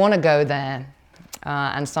if we want to go there,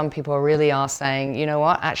 and some people really are saying, you know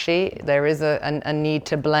what, actually there is a need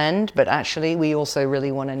to blend, but actually we also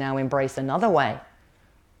really want to now embrace another way.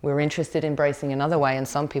 We're interested in embracing another way, and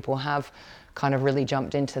some people have kind of really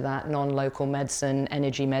jumped into that non-local medicine,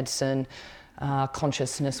 energy medicine,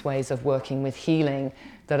 consciousness ways of working with healing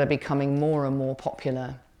that are becoming more and more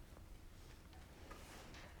popular.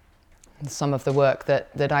 And some of the work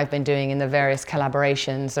that I've been doing in the various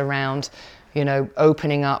collaborations around, you know,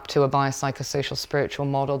 opening up to a biopsychosocial spiritual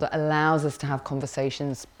model that allows us to have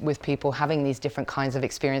conversations with people having these different kinds of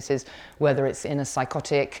experiences, whether it's in a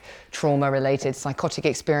psychotic, trauma-related psychotic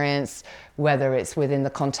experience, whether it's within the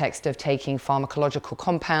context of taking pharmacological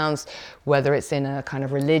compounds, whether it's in a kind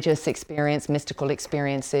of religious experience, mystical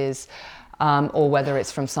experiences, or whether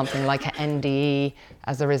it's from something like an NDE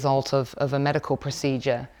as a result of a medical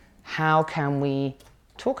procedure. How can we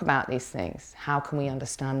talk about these things? How can we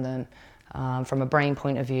understand them? From a brain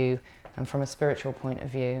point of view and from a spiritual point of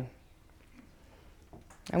view.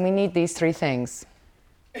 And we need these three things.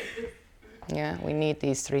 Yeah, we need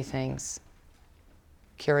these three things.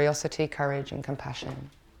 Curiosity, courage, and compassion.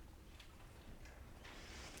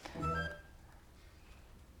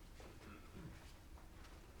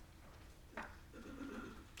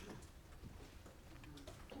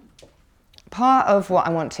 Part of what I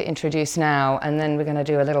want to introduce now, and then we're going to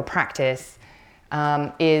do a little practice,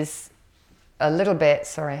 is a little bit,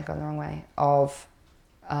 sorry, I got the wrong way, of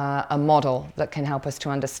a model that can help us to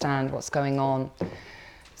understand what's going on.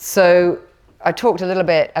 So I talked a little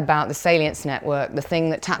bit about the salience network, the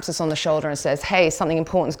thing that taps us on the shoulder and says, hey, something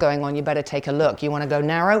important's going on, you better take a look. You want to go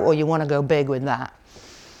narrow or you want to go big with that?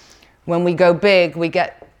 When we go big, we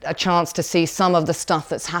get a chance to see some of the stuff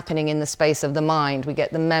that's happening in the space of the mind. We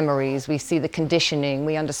get the memories, we see the conditioning,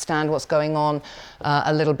 we understand what's going on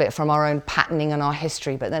a little bit from our own patterning and our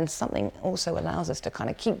history, but then something also allows us to kind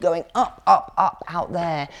of keep going up, up, up out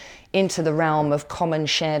there into the realm of common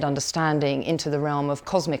shared understanding, into the realm of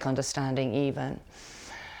cosmic understanding even.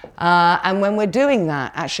 And when we're doing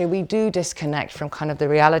that, actually we do disconnect from kind of the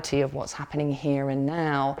reality of what's happening here and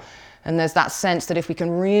now. And there's that sense that if we can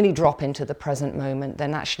really drop into the present moment,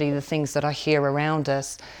 then actually the things that are here around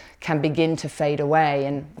us can begin to fade away.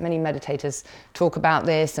 And many meditators talk about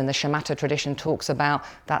this, and the shamatha tradition talks about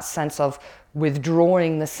that sense of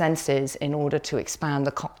withdrawing the senses in order to expand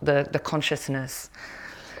the consciousness.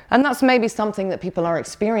 And that's maybe something that people are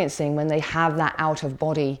experiencing when they have that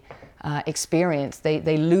out-of-body experience.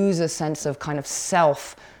 They lose a sense of kind of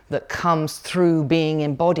self that comes through being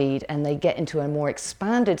embodied, and they get into a more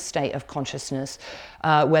expanded state of consciousness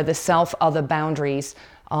where the self-other boundaries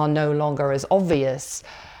are no longer as obvious.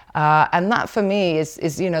 And that for me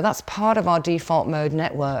is, you know, that's part of our default mode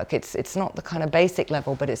network. It's not the kind of basic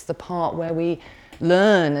level, but it's the part where we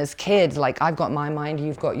learn as kids, like I've got my mind,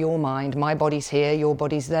 you've got your mind, my body's here, your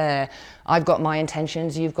body's there. I've got my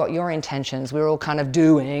intentions, you've got your intentions. We're all kind of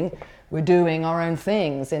we're doing our own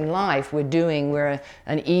things in life. We're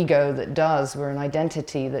an ego that does, we're an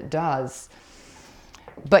identity that does.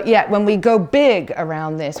 But yet when we go big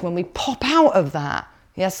around this, when we pop out of that,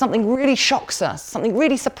 yeah, something really shocks us, something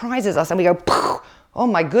really surprises us, and we go, oh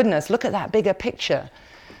my goodness, look at that bigger picture.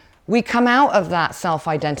 We come out of that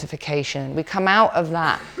self-identification, we come out of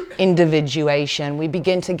that individuation, we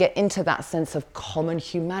begin to get into that sense of common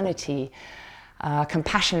humanity.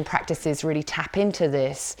 Compassion practices really tap into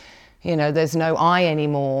this. You know, there's no I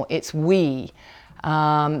anymore, it's we.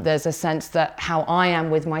 There's a sense that how I am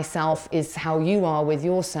with myself is how you are with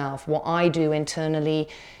yourself. What I do internally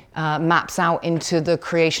maps out into the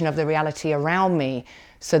creation of the reality around me.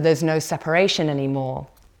 So there's no separation anymore.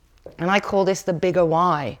 And I call this the bigger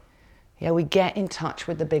why. Yeah, we get in touch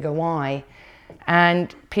with the bigger why.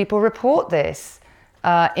 And people report this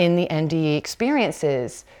in the NDE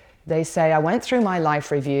experiences. They say, I went through my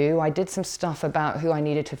life review, I did some stuff about who I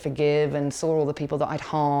needed to forgive and saw all the people that I'd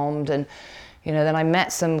harmed, and Then I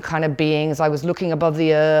met some kind of beings. I was looking above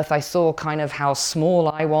the earth. I saw kind of how small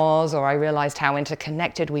I was, or I realized how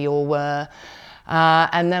interconnected we all were.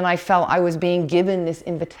 And then I felt I was being given this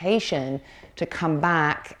invitation to come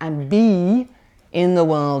back and be in the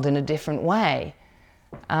world in a different way.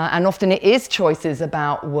 And often it is choices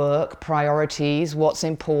about work, priorities, what's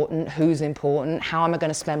important, who's important, how am I going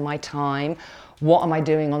to spend my time, what am I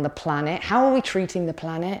doing on the planet, how are we treating the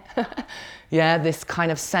planet? Yeah, this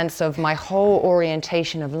kind of sense of my whole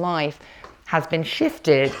orientation of life has been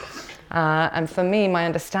shifted. And for me, my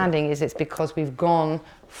understanding is it's because we've gone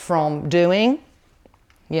from doing,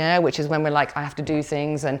 which is when we're like, I have to do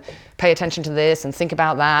things and pay attention to this and think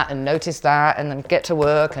about that and notice that and then get to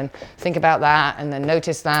work and think about that and then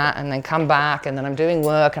notice that and then come back and then I'm doing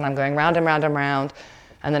work and I'm going round and round and round.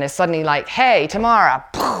 And then it's suddenly like, hey, Tamara,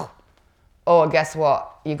 or guess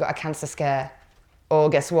what? You got a cancer scare. Or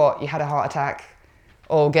guess what? You had a heart attack.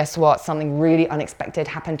 Or guess what? Something really unexpected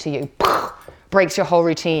happened to you. Breaks your whole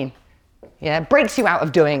routine. Yeah, breaks you out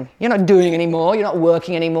of doing. You're not doing anymore. You're not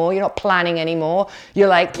working anymore. You're not planning anymore. You're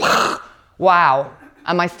like, wow,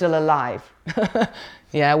 am I still alive?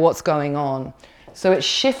 Yeah, what's going on? So it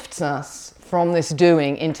shifts us from this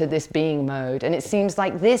doing into this being mode. And it seems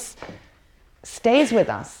like this stays with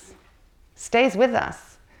us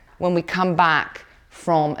when we come back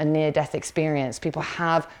from a near-death experience. People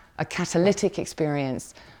have a catalytic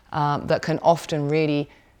experience that can often really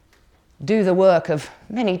do the work of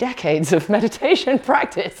many decades of meditation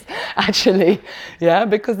practice, actually,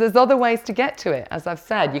 because there's other ways to get to it. As I've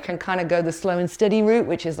said, you can kind of go the slow and steady route,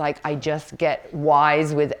 which is like, I just get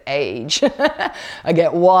wise with age. I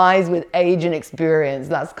get wise with age and experience.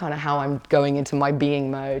 That's kind of how I'm going into my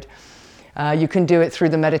being mode. You can do it through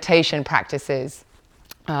the meditation practices.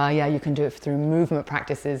 You can do it through movement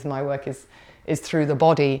practices. My work is through the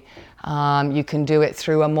body. You can do it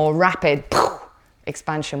through a more rapid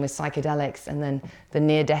expansion with psychedelics, and then the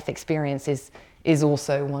near-death experience is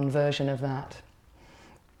also one version of that.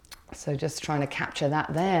 So just trying to capture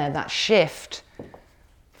that there, that shift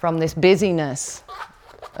from this busyness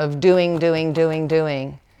of doing,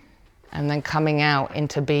 and then coming out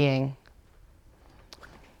into being.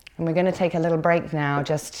 And we're going to take a little break now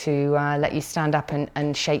just to let you stand up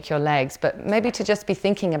and shake your legs, but maybe to just be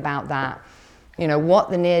thinking about that. What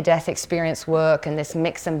the near-death experience work and this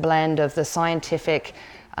mix and blend of the scientific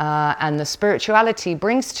and the spirituality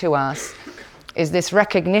brings to us is this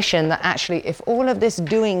recognition that actually if all of this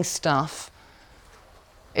doing stuff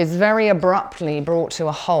is very abruptly brought to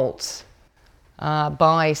a halt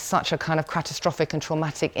by such a kind of catastrophic and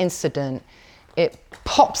traumatic incident, it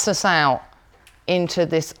pops us out into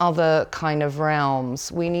this other kind of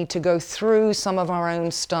realms. We need to go through some of our own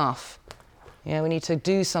stuff. We need to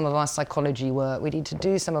do some of our psychology work. We need to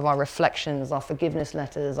do some of our reflections, our forgiveness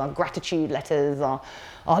letters, our gratitude letters, our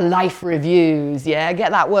life reviews. Get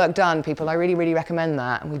that work done, people. I really, really recommend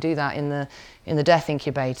that. And we do that in the death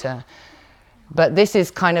incubator. But this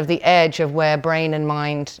is kind of the edge of where brain and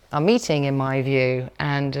mind are meeting, in my view.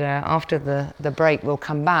 And after the break, we'll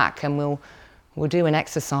come back and we'll do an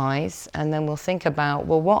exercise, and then we'll think about,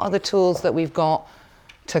 well, what are the tools that we've got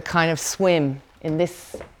to kind of swim in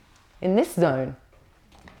this zone?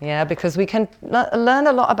 Because we can learn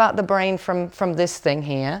a lot about the brain from this thing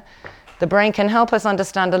here. The brain can help us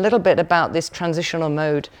understand a little bit about this transitional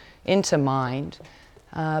mode into mind.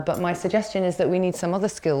 But my suggestion is that we need some other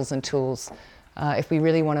skills and tools if we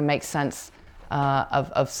really want to make sense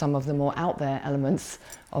of some of the more out there elements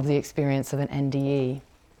of the experience of an NDE.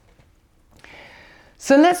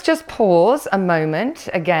 So let's just pause a moment.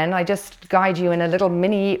 Again, I just guide you in a little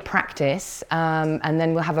mini practice, and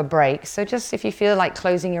then we'll have a break. So just if you feel like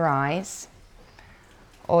closing your eyes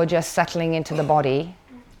or just settling into the body,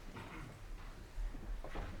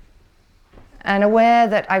 and aware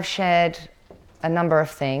that I've shared a number of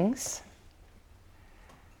things.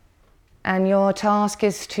 And your task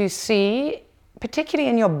is to see, particularly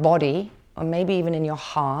in your body, or maybe even in your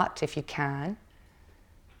heart if you can,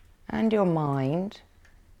 and your mind,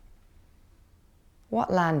 what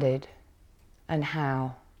landed and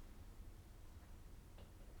how.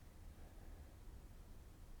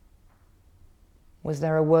 Was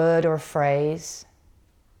there a word or a phrase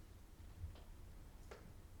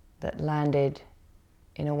that landed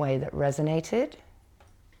in a way that resonated?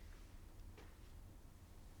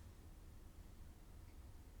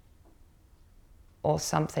 Or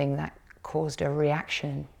something that caused a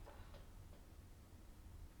reaction?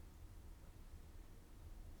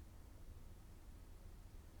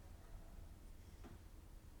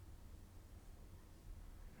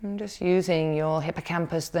 I'm just using your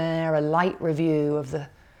hippocampus there, a light review of the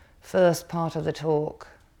first part of the talk.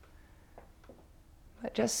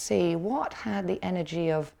 But just see what had the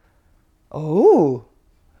energy of, oh,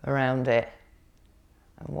 around it.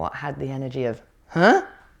 And what had the energy of, huh?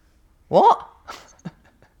 What?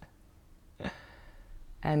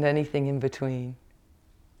 And anything in between.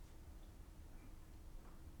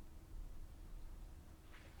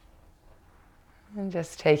 And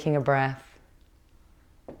just taking a breath.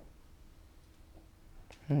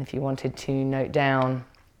 And if you wanted to note down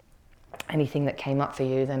anything that came up for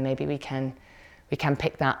you, then maybe we can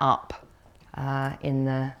pick that up in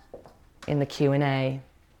the Q&A.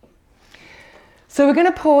 So we're going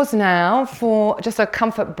to pause now for just a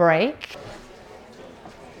comfort break.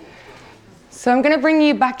 So I'm going to bring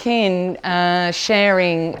you back in,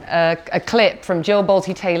 sharing a clip from Jill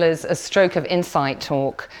Bolte-Taylor's A Stroke of Insight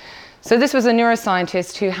talk. So this was a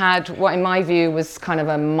neuroscientist who had what, in my view, was kind of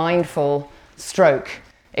a mindful stroke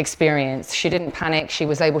experience. She didn't panic. She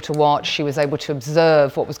was able to watch. She was able to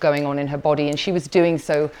observe what was going on in her body, and she was doing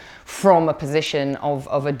so from a position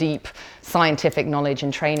of a deep scientific knowledge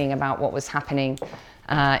and training about what was happening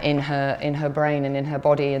in her brain and in her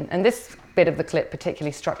body. And this bit of the clip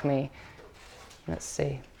particularly struck me. Let's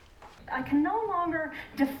see. I can no longer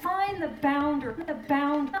define the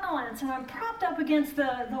balance, and I'm propped up against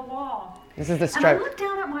the wall. This is the stroke. And I look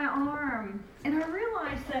down at my arm, and I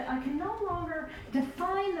realize that I can no longer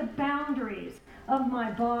define the boundaries of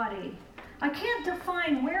my body. I can't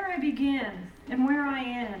define where I begin and where I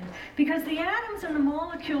end, because the atoms and the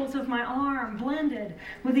molecules of my arm blended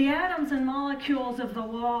with the atoms and molecules of the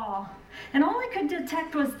wall. And all I could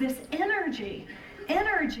detect was this energy.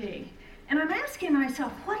 And I'm asking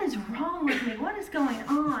myself, what is wrong with me? What is going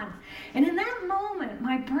on? And in that moment,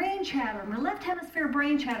 my brain chatter, my left hemisphere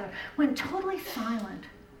brain chatter, went totally silent.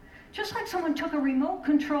 Just like someone took a remote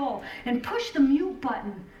control and pushed the mute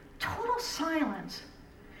button. Total silence.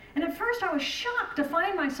 And at first I was shocked to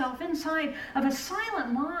find myself inside of a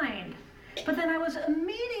silent mind. But then I was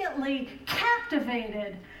immediately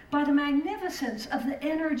captivated by the magnificence of the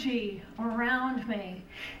energy around me.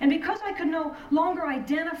 And because I could no longer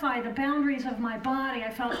identify the boundaries of my body,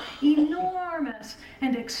 I felt enormous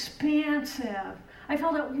and expansive. I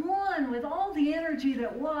felt at one with all the energy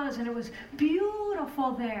that was, and it was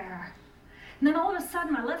beautiful there. And then all of a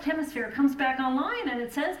sudden, my left hemisphere comes back online, and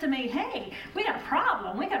it says to me, hey, we got a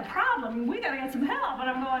problem, we got to get some help. And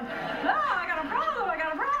I'm going, I got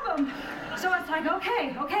a problem. So it's like,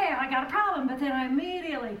 okay, I got a problem. But then I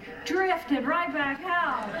immediately drifted right back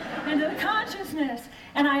out into the consciousness.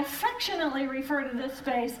 And I affectionately refer to this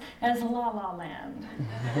space as La La Land.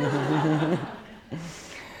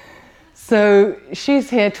 So she's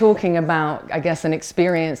here talking about, I guess, an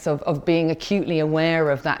experience of being acutely aware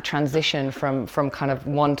of that transition from kind of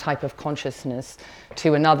one type of consciousness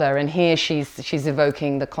to another. And here she's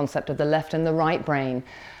evoking the concept of the left and the right brain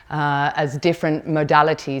as different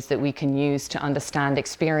modalities that we can use to understand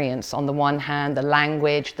experience. On the one hand, the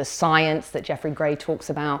language, the science that Jeffrey Gray talks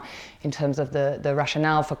about in terms of the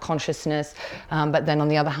rationale for consciousness. But then on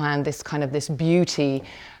the other hand, this beauty,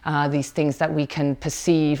 these things that we can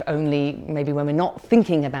perceive only maybe when we're not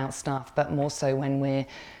thinking about stuff, but more so when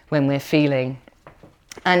we're feeling.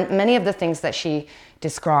 And many of the things that she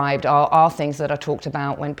described are things that are talked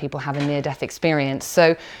about when people have a near-death experience.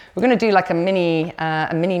 So we're going to do like a mini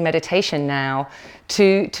meditation now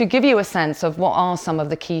to give you a sense of what are some of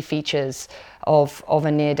the key features of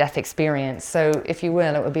a near-death experience. So if you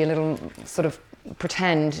will, it would be a little sort of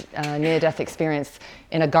pretend near-death experience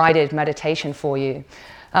in a guided meditation for you.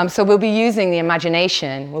 So we'll be using the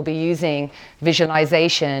imagination, we'll be using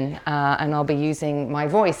visualization, and I'll be using my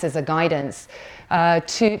voice as a guidance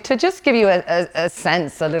to just give you a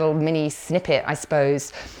sense, a little mini snippet, I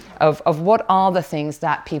suppose, of what are the things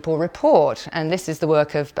that people report. And this is the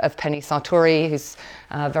work of Penny Sartori, who's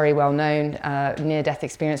a very well-known near-death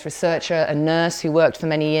experience researcher, a nurse who worked for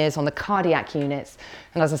many years on the cardiac units.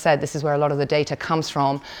 And as I said, this is where a lot of the data comes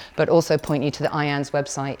from, but also point you to the IANS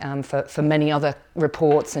website for many other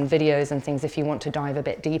reports and videos and things if you want to dive a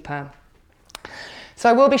bit deeper. So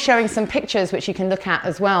I will be showing some pictures which you can look at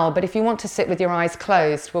as well, but if you want to sit with your eyes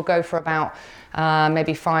closed, we'll go for about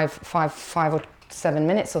maybe five or 7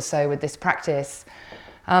 minutes or so with this practice.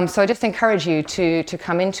 So I just encourage you to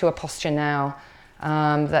come into a posture now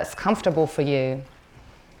that's comfortable for you.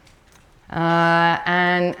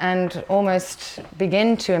 And almost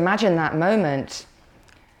begin to imagine that moment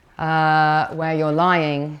where you're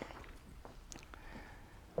lying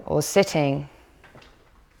or sitting.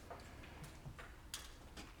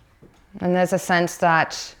 And there's a sense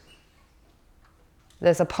that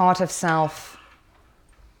there's a part of self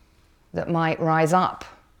that might rise up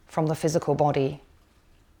from the physical body.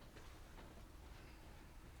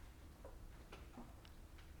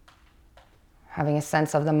 having a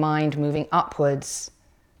sense of the mind moving upwards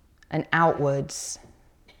and outwards.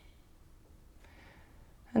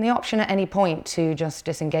 And the option at any point to just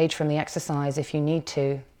disengage from the exercise if you need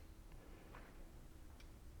to.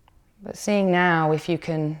 But seeing now if you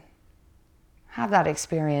can have that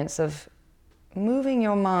experience of moving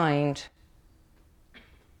your mind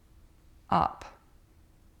up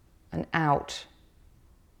and out,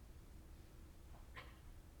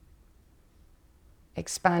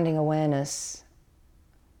 expanding awareness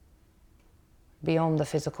beyond the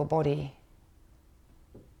physical body.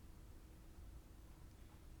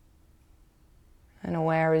 And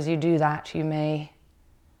aware as you do that, you may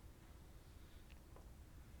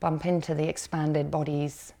bump into the expanded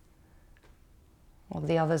bodies of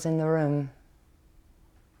the others in the room,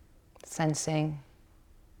 sensing,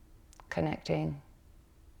 connecting,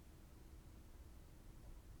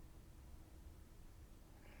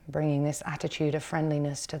 bringing this attitude of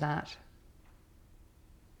friendliness to that,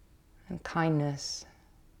 and kindness.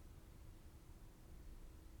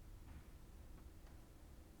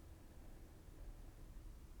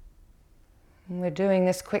 And we're doing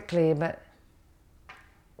this quickly, but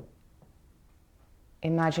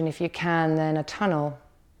imagine if you can then a tunnel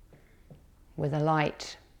with a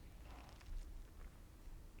light.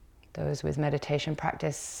 Those with meditation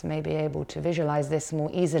practice may be able to visualize this more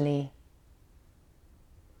easily.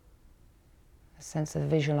 A sense of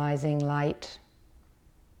visualizing light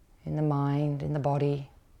in the mind, in the body,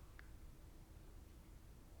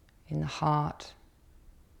 in the heart.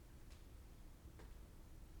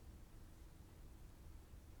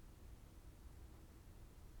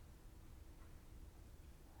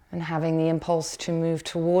 And having the impulse to move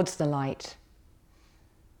towards the light.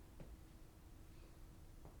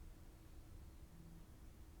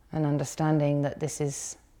 And understanding that this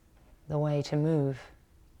is the way to move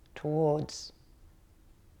towards.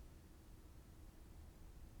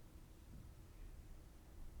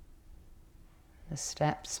 The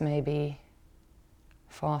steps may be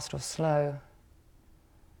fast or slow.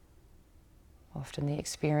 Often the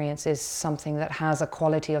experience is something that has a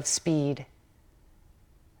quality of speed,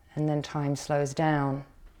 and then time slows down.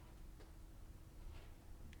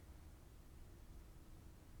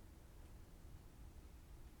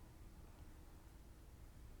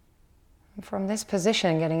 And from this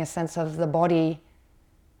position, getting a sense of the body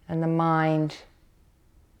and the mind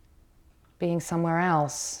being somewhere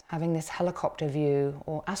else, having this helicopter view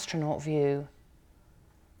or astronaut view,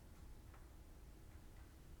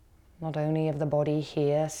 not only of the body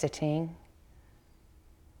here sitting,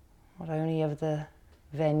 not only of the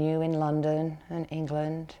venue in London and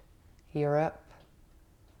England, Europe,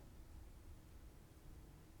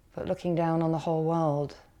 but looking down on the whole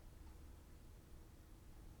world.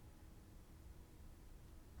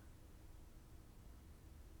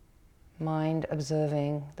 Mind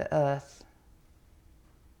observing the earth.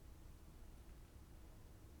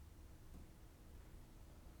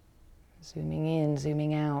 Zooming in,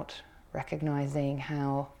 zooming out, recognizing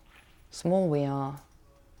how small we are,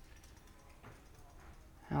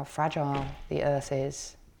 how fragile the earth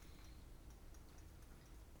is,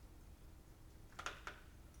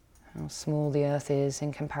 how small the earth is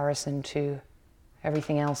in comparison to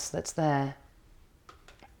everything else that's there.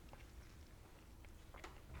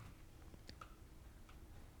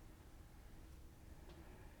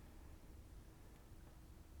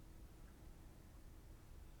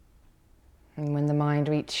 And when the mind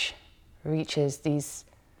reaches these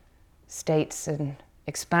states and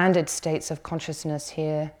expanded states of consciousness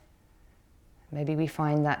here, maybe we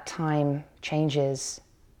find that time changes,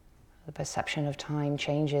 the perception of time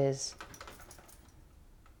changes,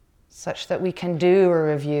 such that we can do a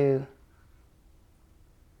review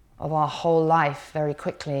of our whole life very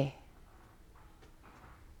quickly.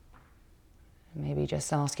 Maybe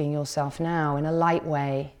just asking yourself now in a light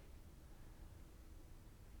way,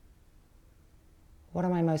 what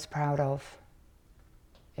am I most proud of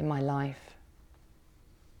in my life?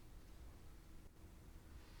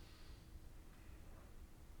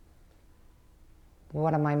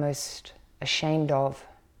 What am I most ashamed of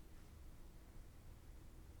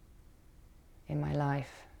in my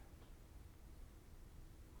life?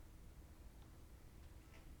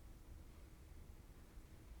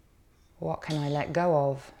 What can I let go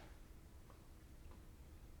of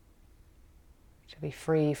to be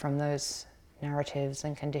free from those narratives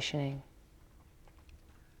and conditioning?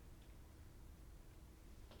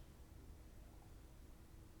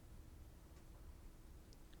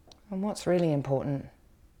 And what's really important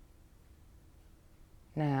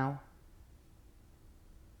now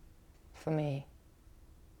for me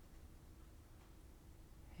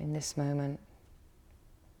in this moment?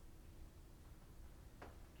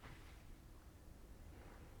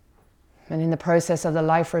 And in the process of the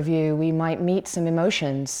life review, we might meet some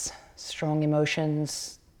emotions, strong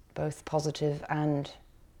emotions, both positive and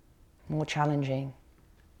more challenging.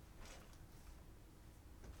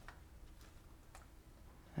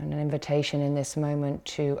 And an invitation in this moment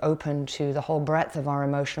to open to the whole breadth of our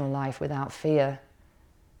emotional life without fear,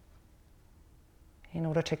 in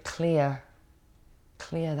order to clear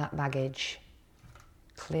that baggage,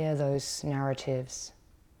 clear those narratives.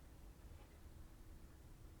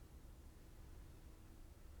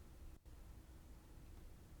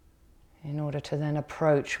 In order to then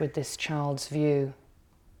approach with this child's view,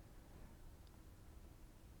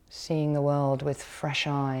 seeing the world with fresh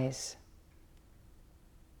eyes.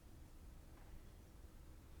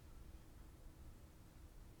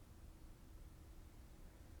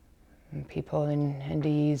 And people in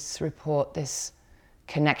NDEs report this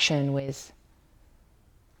connection with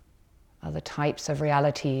other types of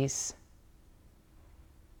realities,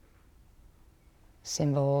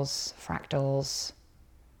 symbols, fractals,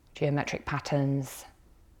 geometric patterns,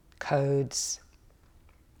 codes.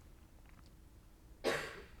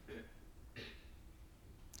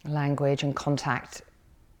 Language and contact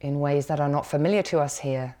in ways that are not familiar to us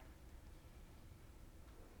here,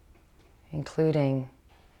 including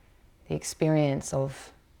the experience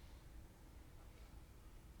of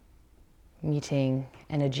meeting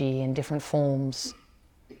energy in different forms,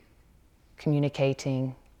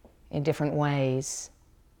 communicating in different ways,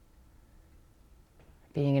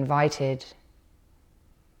 being invited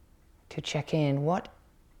to check in. What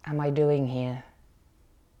am I doing here?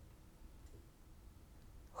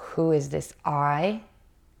 Who is this I?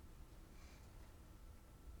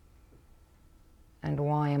 And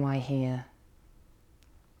why am I here?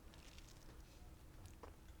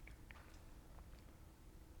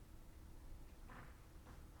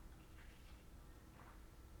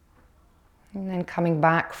 And then coming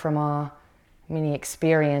back from our mini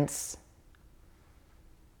experience,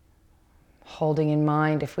 holding in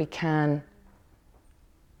mind, if we can,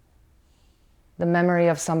 the memory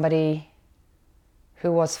of somebody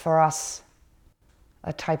who was for us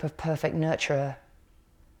a type of perfect nurturer,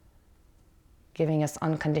 giving us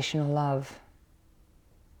unconditional love.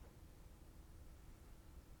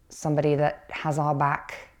 Somebody that has our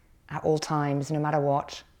back at all times, no matter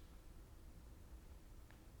what.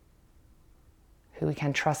 Who we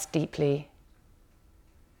can trust deeply.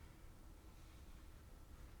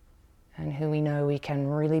 And who we know we can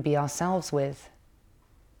really be ourselves with.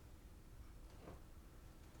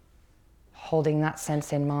 Holding that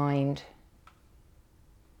sense in mind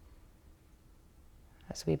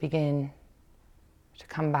as we begin to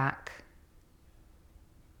come back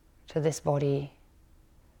to this body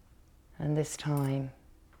and this time.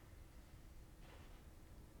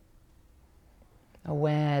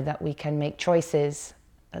 Aware that we can make choices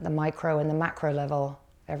at the micro and the macro level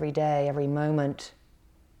every day, every moment.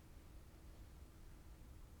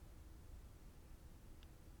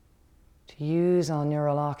 To use our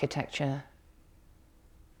neural architecture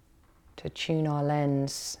to tune our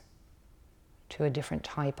lens to a different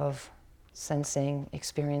type of sensing,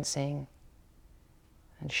 experiencing,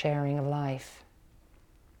 and sharing of life.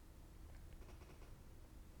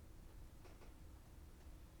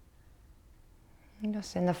 And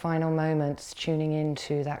just in the final moments, tuning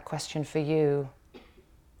into that question for you: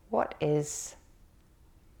 what is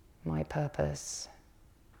my purpose?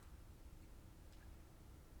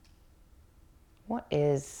 What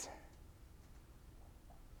is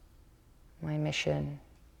my mission?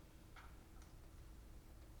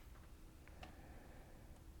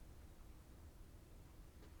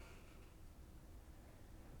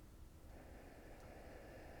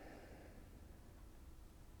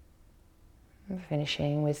 I'm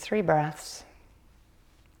finishing with 3 breaths.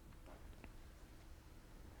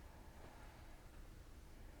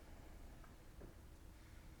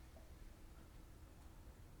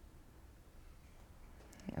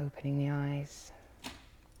 Opening the eyes.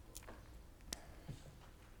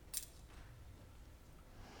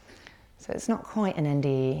 So it's not quite an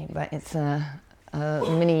NDE, but it's a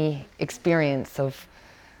mini experience of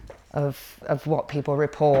what people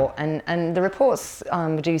report. And the reports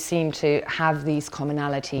do seem to have these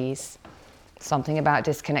commonalities. Something about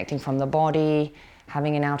disconnecting from the body,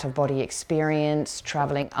 having an out-of-body experience,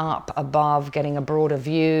 traveling up, above, getting a broader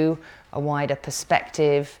view, a wider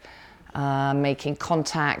perspective, making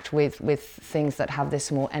contact with things that have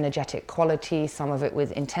this more energetic quality, some of it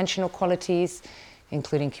with intentional qualities,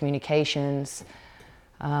 including communications,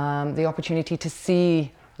 the opportunity to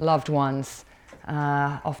see loved ones,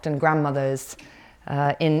 often grandmothers,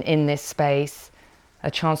 in this space,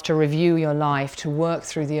 a chance to review your life, to work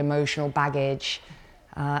through the emotional baggage,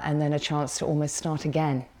 and then a chance to almost start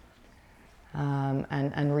again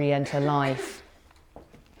and re-enter life.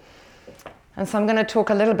 And so I'm going to talk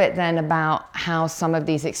a little bit then about how some of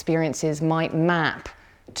these experiences might map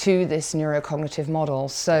to this neurocognitive model.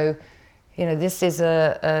 So, this is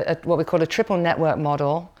what we call a triple network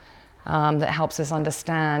model that helps us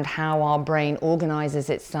understand how our brain organizes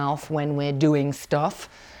itself when we're doing stuff,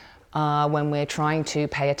 when we're trying to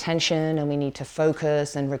pay attention and we need to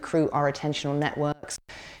focus and recruit our attentional networks.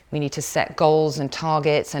 We need to set goals and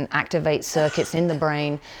targets and activate circuits in the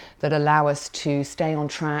brain that allow us to stay on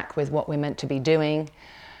track with what we're meant to be doing.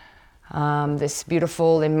 This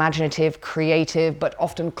beautiful, imaginative, creative, but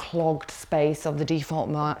often clogged space of the default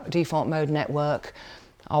mode network,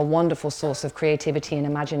 our wonderful source of creativity and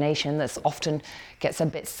imagination that's often gets a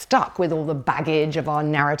bit stuck with all the baggage of our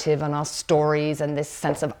narrative and our stories and this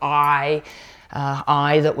sense of I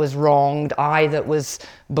that was wronged, I that was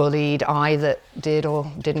bullied, I that did or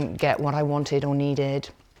didn't get what I wanted or needed.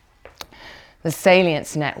 The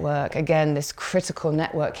salience network, again, this critical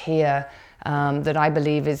network here that I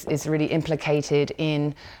believe is really implicated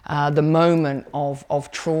in the moment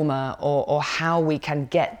of trauma or how we can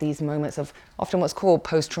get these moments of often what's called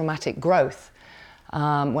post-traumatic growth.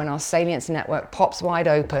 When our salience network pops wide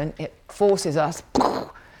open, it forces us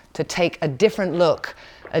to take a different look,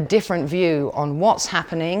 a different view on what's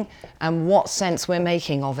happening and what sense we're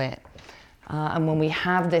making of it. And when we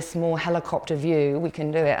have this more helicopter view, we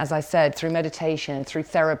can do it, as I said, through meditation, through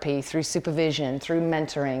therapy, through supervision, through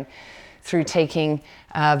mentoring, through taking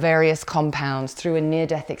various compounds, through a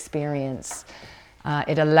near-death experience.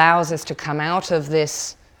 It allows us to come out of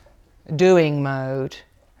this doing mode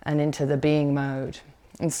and into the being mode.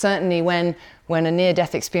 And certainly when a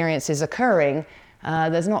near-death experience is occurring,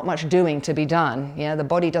 there's not much doing to be done. The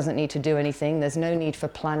body doesn't need to do anything. There's no need for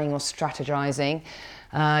planning or strategizing.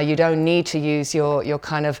 You don't need to use your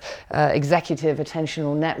kind of executive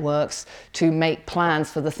attentional networks to make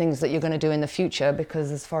plans for the things that you're going to do in the future,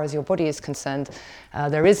 because as far as your body is concerned,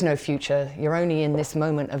 there is no future. You're only in this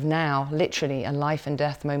moment of now, literally a life and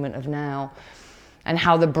death moment of now. And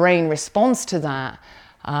how the brain responds to that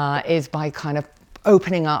is by kind of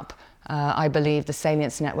opening up, I believe, the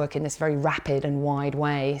salience network in this very rapid and wide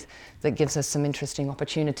way that gives us some interesting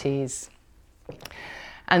opportunities.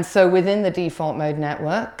 And so within the default mode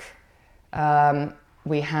network,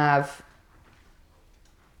 we have,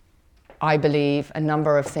 I believe, a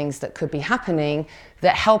number of things that could be happening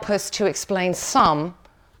that help us to explain some,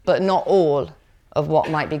 but not all, of what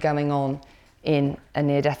might be going on in a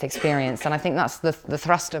near-death experience. And I think that's the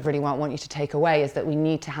thrust of really what I want you to take away, is that we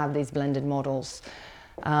need to have these blended models.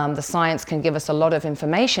 The science can give us a lot of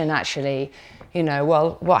information, actually.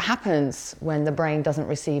 What happens when the brain doesn't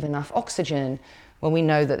receive enough oxygen? Well, we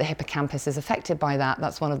know that the hippocampus is affected by that.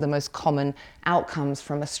 That's one of the most common outcomes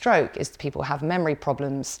from a stroke, is people have memory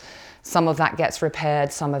problems. Some of that gets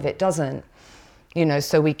repaired, some of it doesn't.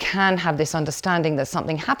 So we can have this understanding that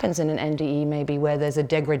something happens in an NDE maybe where there's a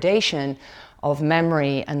degradation of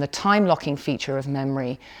memory and the time-locking feature of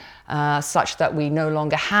memory, such that we no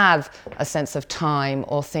longer have a sense of time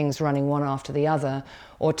or things running one after the other,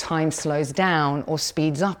 or time slows down or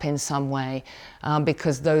speeds up in some way,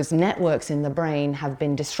 because those networks in the brain have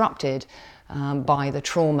been disrupted by the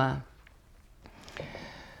trauma.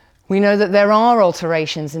 We know that there are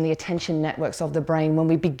alterations in the attention networks of the brain when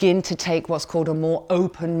we begin to take what's called a more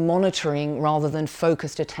open monitoring rather than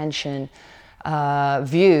focused attention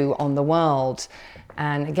view on the world.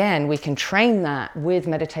 And again, we can train that with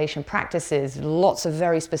meditation practices, lots of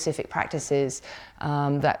very specific practices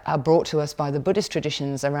that are brought to us by the Buddhist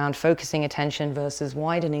traditions around focusing attention versus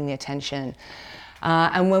widening the attention.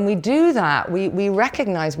 And when we do that, we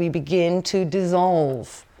recognize we begin to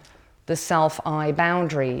dissolve the self-I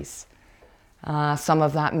boundaries. Some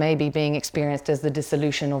of that may be being experienced as the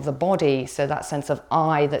dissolution of the body, so that sense of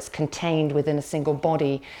I that's contained within a single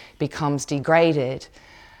body becomes degraded.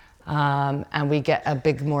 And we get a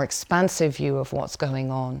big, more expansive view of what's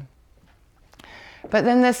going on. But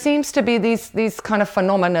then there seems to be these kind of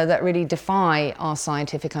phenomena that really defy our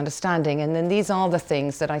scientific understanding. And then these are the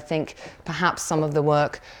things that I think perhaps some of the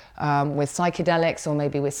work with psychedelics or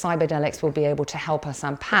maybe with cyberdelics will be able to help us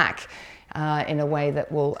unpack in a way that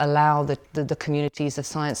will allow the communities of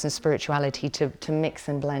science and spirituality to mix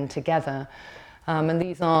and blend together. And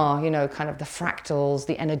these are, kind of the fractals,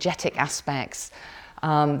 the energetic aspects,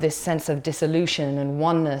 this sense of dissolution and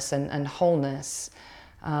oneness and wholeness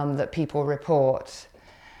that people report.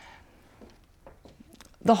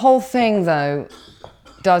 The whole thing, though,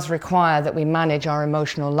 does require that we manage our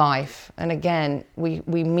emotional life. And again, we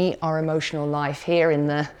meet our emotional life here in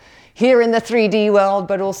here in the 3D world,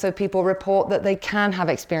 but also people report that they can have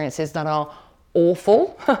experiences that are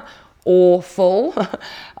awful, awful,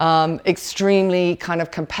 extremely kind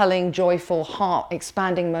of compelling, joyful,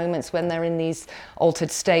 heart-expanding moments when they're in these altered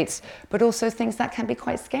states, but also things that can be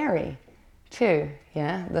quite scary too.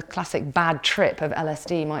 Yeah, the classic bad trip of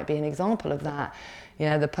LSD might be an example of that.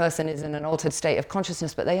 Yeah, the person is in an altered state of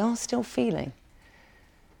consciousness, but they are still feeling.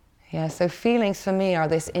 Yeah, so feelings for me are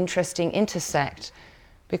this interesting intersect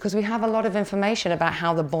because we have a lot of information about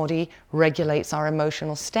how the body regulates our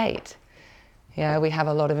emotional state. Yeah, we have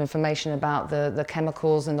a lot of information about the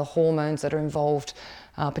chemicals and the hormones that are involved,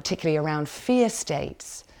 particularly around fear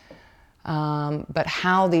states. But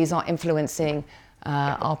how these are influencing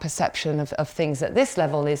our perception of things at this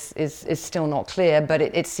level is still not clear, but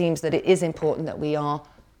it seems that it is important that we are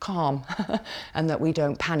calm and that we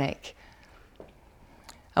don't panic.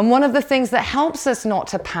 And one of the things that helps us not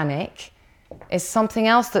to panic is something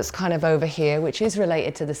else that's kind of over here, which is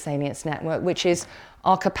related to the salience network, which is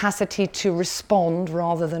our capacity to respond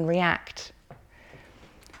rather than react.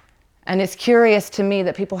 And it's curious to me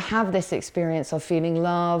that people have this experience of feeling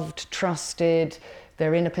loved, trusted,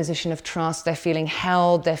 they're in a position of trust, they're feeling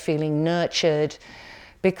held, they're feeling nurtured,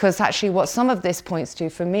 because actually what some of this points to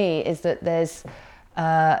for me is that there's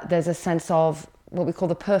a sense of what we call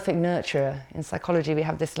the perfect nurturer. In psychology, we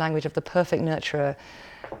have this language of the perfect nurturer,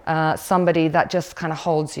 somebody that just kind of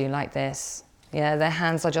holds you like this. Yeah, their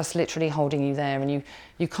hands are just literally holding you there, and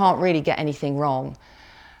you can't really get anything wrong.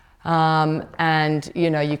 And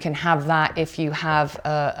you can have that if you have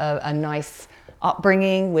a nice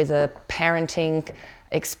upbringing with a parenting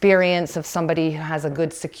experience of somebody who has a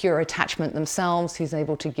good secure attachment themselves, who's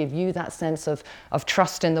able to give you that sense of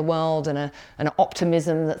trust in the world and an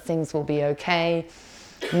optimism that things will be okay.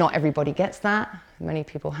 Not everybody gets that. Many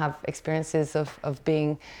people have experiences of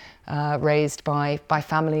being raised by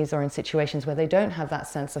families or in situations where they don't have that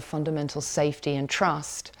sense of fundamental safety and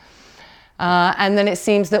trust. And then it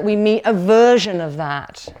seems that we meet a version of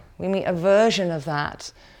that. We meet a version of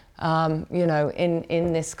that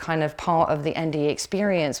in this kind of part of the NDE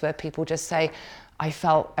experience where people just say, I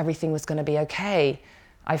felt everything was going to be okay.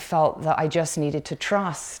 I felt that I just needed to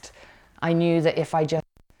trust. I knew that if I just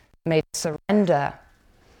made surrender.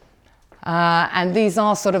 And these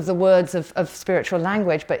are sort of the words of spiritual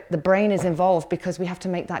language, but the brain is involved because we have to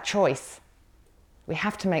make that choice. We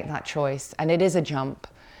have to make that choice, and it is a jump.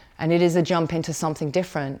 And it is a jump into something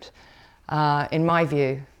different, in my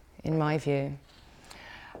view.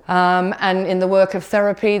 And in the work of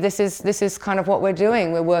therapy, this is kind of what we're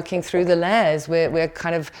doing. We're working through the layers. We're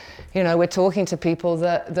kind of, we're talking to people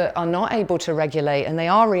that are not able to regulate, and they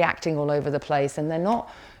are reacting all over the place, and they're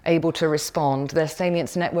not able to respond. Their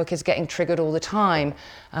salience network is getting triggered all the time,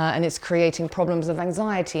 and it's creating problems of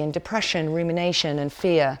anxiety and depression, rumination and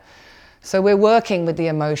fear. So we're working with the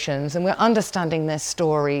emotions, and we're understanding their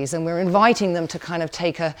stories, and we're inviting them to kind of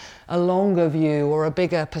take a longer view or a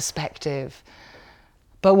bigger perspective.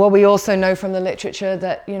 But what we also know from the literature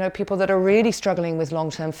that, people that are really struggling with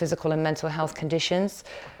long-term physical and mental health conditions,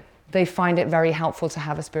 they find it very helpful to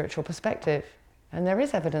have a spiritual perspective. And there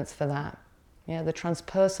is evidence for that. The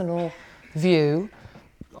transpersonal view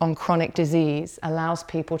on chronic disease allows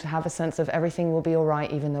people to have a sense of everything will be all right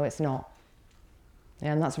even though it's not.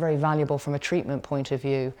 And that's very valuable from a treatment point of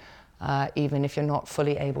view, even if you're not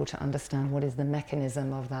fully able to understand what is the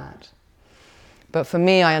mechanism of that. But for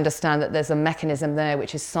me, I understand that there's a mechanism there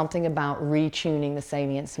which is something about retuning the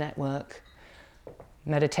salience network.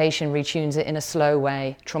 Meditation retunes it in a slow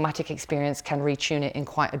way. Traumatic experience can retune it in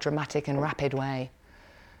quite a dramatic and rapid way.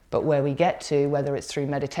 But where we get to, whether it's through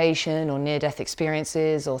meditation or near-death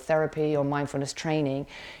experiences or therapy or mindfulness training,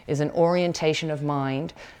 is an orientation of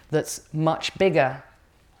mind that's much bigger.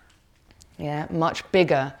 Much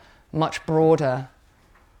bigger, much broader.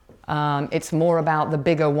 It's more about the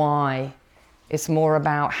bigger why. It's more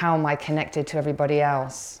about how am I connected to everybody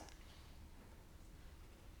else.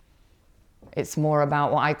 It's more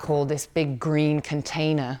about what I call this big green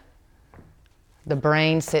container. The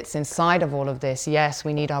brain sits inside of all of this. Yes,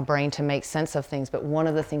 we need our brain to make sense of things, but one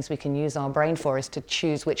of the things we can use our brain for is to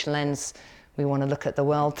choose which lens we want to look at the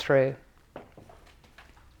world through.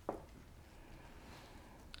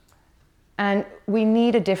 And we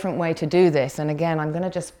need a different way to do this. And again, I'm going to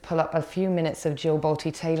just pull up a few minutes of Jill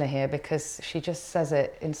Bolte-Taylor here because she just says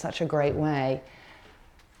it in such a great way.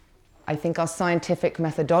 I think our scientific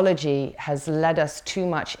methodology has led us too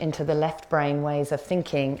much into the left brain ways of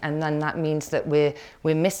thinking, and then that means that we're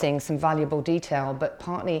missing some valuable detail, but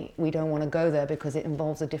partly we don't want to go there because it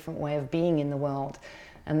involves a different way of being in the world,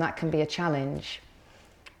 and that can be a challenge.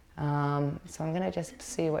 So I'm going to just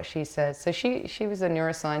see what she says. So she was a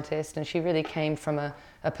neuroscientist, and she really came from a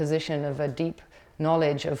position of a deep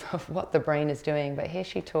knowledge of what the brain is doing. But here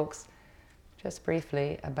she talks just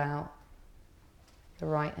briefly about the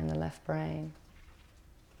right and the left brain.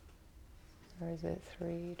 Where is it?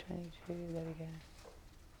 3:22, there we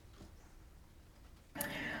go.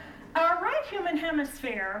 Our right human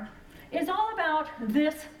hemisphere is all about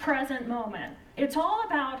this present moment. It's all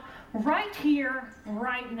about right here,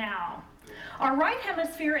 right now. Our right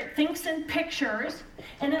hemisphere, it thinks in pictures,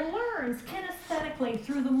 and it learns kinesthetically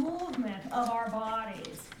through the movement of our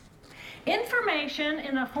bodies. Information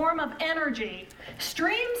in the form of energy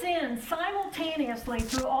streams in simultaneously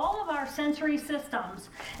through all of our sensory systems,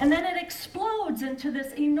 and then it explodes into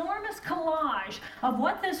this enormous collage of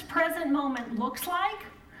what this present moment looks like,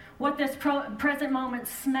 what this present moment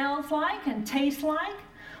smells like and tastes like,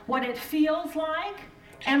 what it feels like,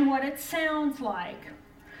 and what it sounds like.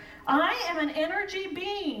 I am an energy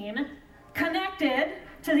being connected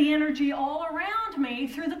to the energy all around me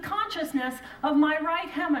through the consciousness of my right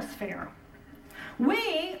hemisphere.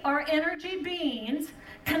 We are energy beings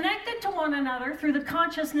connected to one another through the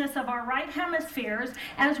consciousness of our right hemispheres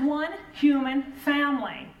as one human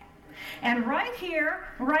family. And right here,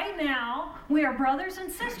 right now, we are brothers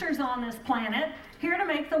and sisters on this planet, here to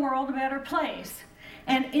make the world a better place.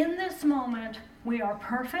 And in this moment, we are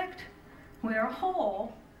perfect, we are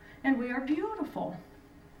whole, and we are beautiful.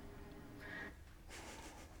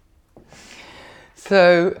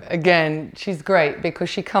 So again, she's great because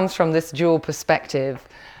she comes from this dual perspective.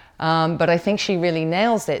 But I think she really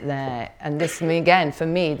nails it there. And this, again, for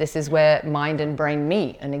me, this is where mind and brain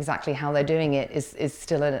meet, and exactly how they're doing it is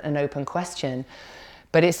still an open question.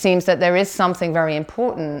 But it seems that there is something very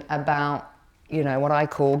important about, what I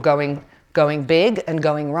call going big and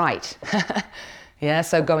going right. Yeah,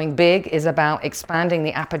 so going big is about expanding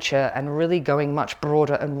the aperture and really going much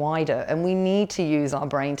broader and wider. And we need to use our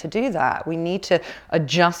brain to do that. We need to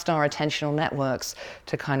adjust our attentional networks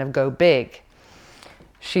to kind of go big.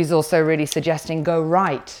 She's also really suggesting go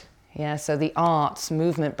right. Yeah, so the arts,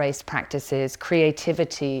 movement-based practices,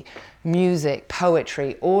 creativity, music,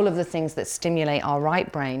 poetry, all of the things that stimulate our right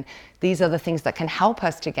brain, these are the things that can help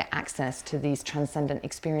us to get access to these transcendent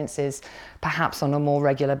experiences, perhaps on a more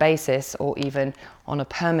regular basis or even on a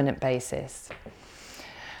permanent basis.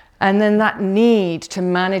 And then that need to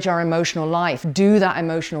manage our emotional life, do that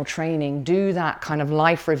emotional training, do that kind of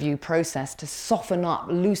life review process to soften up,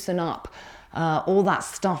 loosen up, all that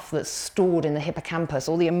stuff that's stored in the hippocampus,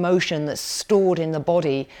 all the emotion that's stored in the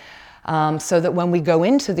body, so that when we go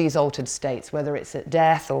into these altered states, whether it's at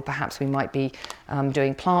death or perhaps we might be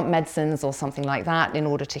doing plant medicines or something like that in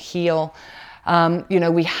order to heal,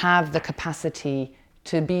 we have the capacity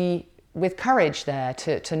to be with courage there,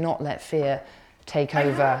 to not let fear take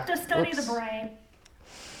over. I have to study the brain.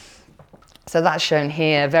 So that's shown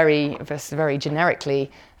here very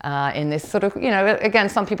generically in this sort of, again,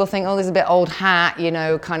 some people think, oh, this is a bit old hat,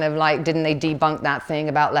 kind of like, didn't they debunk that thing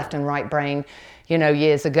about left and right brain,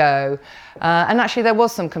 years ago? And actually there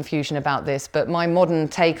was some confusion about this, but my modern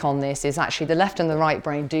take on this is actually the left and the right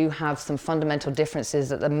brain do have some fundamental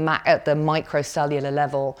differences at the microcellular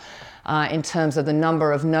level in terms of the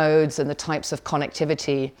number of nodes and the types of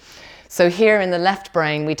connectivity. So here in the left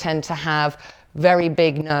brain, we tend to have very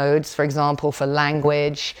big nodes, for example, for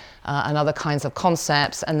language and other kinds of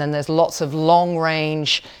concepts. And then there's lots of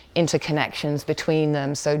long-range interconnections between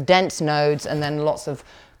them. So dense nodes and then lots of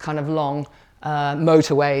kind of long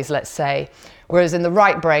motorways, let's say. Whereas in the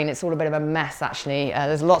right brain, it's all a bit of a mess, actually.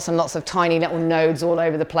 There's lots and lots of tiny little nodes all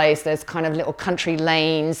over the place. There's kind of little country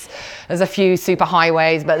lanes. There's a few super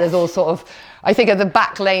highways, but there's all sort of, I think of the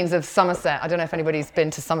back lanes of Somerset. I don't know if anybody's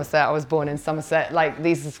been to Somerset. I was born in Somerset. Like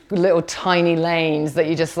these little tiny lanes that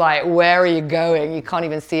you just like, where are you going? You can't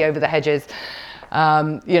even see over the hedges.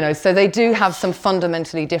 So they do have some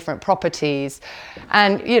fundamentally different properties.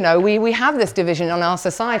 And, we have this division on our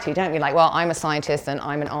society, don't we? Like, well, I'm a scientist and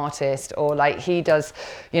I'm an artist, or like he does,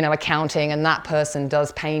 accounting and that person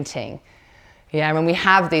does painting. Yeah, and we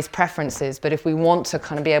have these preferences, but if we want to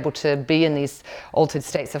kind of be able to be in these altered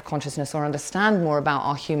states of consciousness or understand more about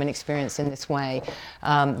our human experience in this way,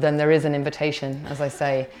 then there is an invitation, as I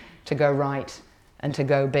say, to go right and to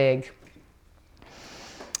go big.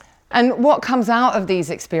 And what comes out of these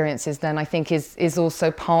experiences then, I think, is also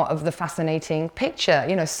part of the fascinating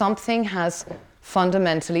picture. Something has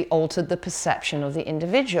fundamentally altered the perception of the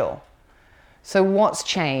individual. So what's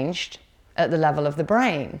changed at the level of the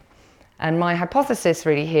brain? And my hypothesis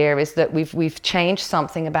really here is that we've changed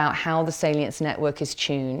something about how the salience network is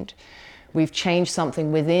tuned. We've changed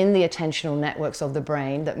something within the attentional networks of the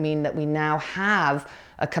brain that mean that we now have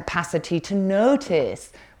a capacity to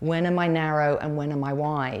notice, when am I narrow and when am I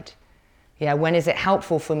wide? Yeah, when is it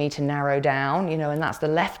helpful for me to narrow down? And that's the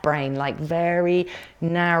left brain, like very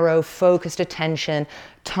narrow, focused attention,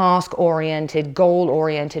 task-oriented,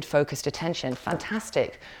 goal-oriented, focused attention.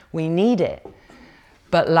 Fantastic. We need it.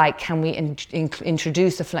 But can we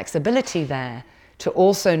introduce a flexibility there to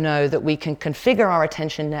also know that we can configure our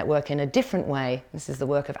attention network in a different way? This is the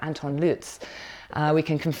work of Anton Lutz. We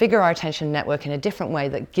can configure our attention network in a different way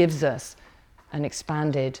that gives us an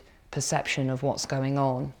expanded perception of what's going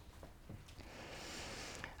on.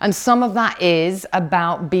 And some of that is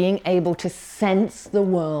about being able to sense the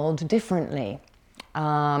world differently.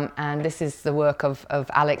 And this is the work of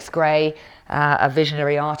Alex Gray, a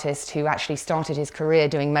visionary artist who actually started his career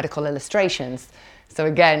doing medical illustrations. So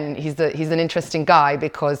again, he's an interesting guy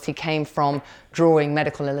because he came from drawing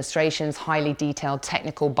medical illustrations, highly detailed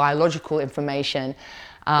technical biological information,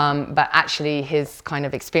 but actually his kind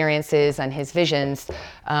of experiences and his visions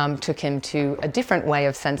took him to a different way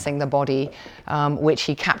of sensing the body, which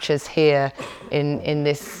he captures here in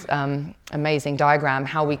this amazing diagram,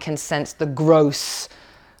 how we can sense the gross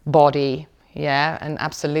body. Yeah, and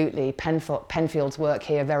absolutely, Penfield's work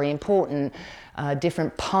here, very important.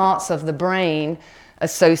 Different parts of the brain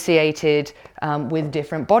associated with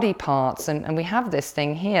different body parts. And we have this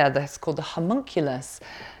thing here that's called the homunculus.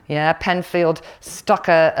 Yeah, Penfield stuck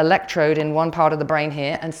an electrode in one part of the brain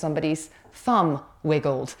here and somebody's thumb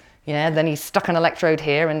wiggled. Yeah, then he stuck an electrode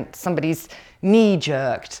here and somebody's knee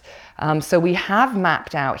jerked. So we have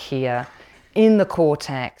mapped out here in the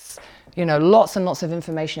cortex, lots and lots of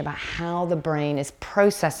information about how the brain is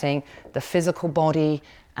processing the physical body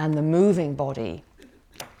and the moving body.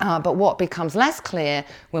 But what becomes less clear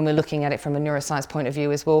when we're looking at it from a neuroscience point of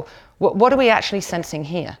view is, well, what are we actually sensing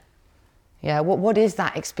here? Yeah, what is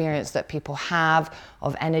that experience that people have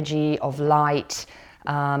of energy, of light,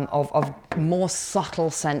 of more subtle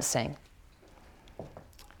sensing?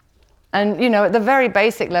 And, at the very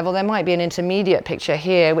basic level, there might be an intermediate picture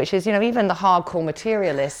here, which is, even the hardcore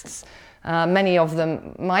materialists, many of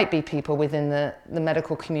them might be people within the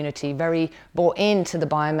medical community, very bought into the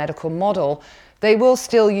biomedical model. They will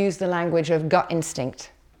still use the language of gut instinct.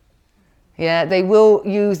 Yeah, they will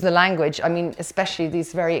use the language, especially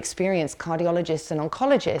these very experienced cardiologists and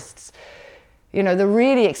oncologists. The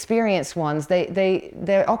really experienced ones,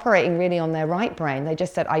 they're operating really on their right brain. They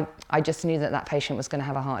just said, I just knew that patient was going to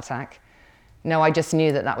have a heart attack. No, I just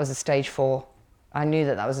knew that was a stage 4. I knew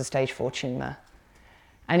that was a stage 4 tumor.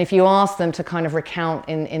 And if you ask them to kind of recount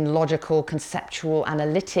in logical, conceptual,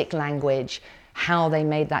 analytic language how they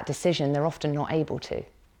made that decision, they're often not able to.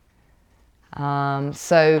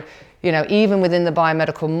 So, even within the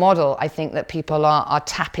biomedical model, I think that people are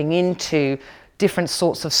tapping into different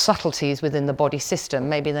sorts of subtleties within the body system.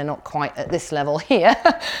 Maybe they're not quite at this level here.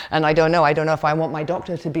 And I don't know if I want my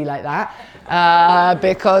doctor to be like that.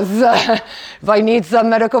 Because if I need some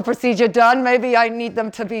medical procedure done, maybe I need them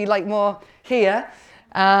to be like more here.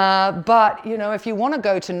 But, if you want to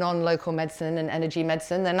go to non-local medicine and energy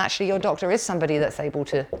medicine, then actually your doctor is somebody that's able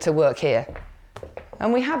to work here.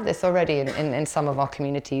 And we have this already in some of our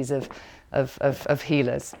communities of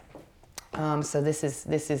healers. So this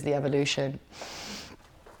is the evolution.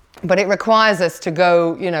 But it requires us to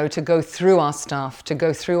go through our stuff, to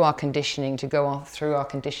go through our conditioning, through our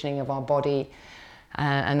conditioning of our body.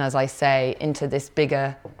 And as I say, into this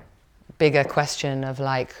bigger question of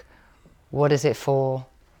what is it for?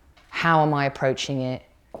 How am I approaching it?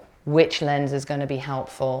 Which lens is going to be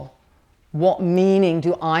helpful? What meaning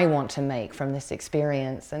do I want to make from this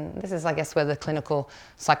experience? And this is, I guess, where the clinical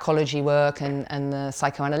psychology work and the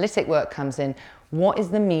psychoanalytic work comes in. What is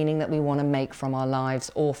the meaning that we want to make from our lives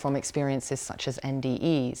or from experiences such as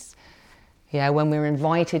NDEs? Yeah, when we're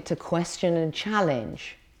invited to question and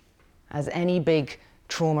challenge, as any big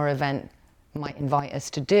trauma event might invite us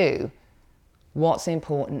to do, what's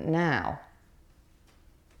important now?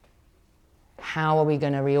 How are we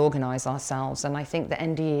going to reorganize ourselves? And I think the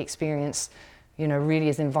NDE experience, really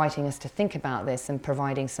is inviting us to think about this and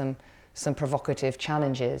providing some provocative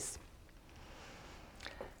challenges.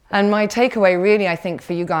 And my takeaway really, I think,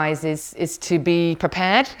 for you guys is to be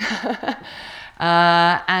prepared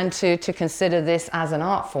and to consider this as an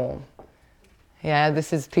art form. Yeah,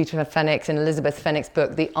 this is Peter Fenwick's and Elizabeth Fenwick's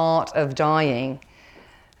book, The Art of Dying.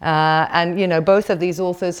 And, both of these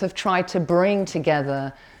authors have tried to bring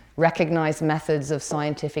together recognized methods of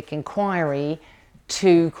scientific inquiry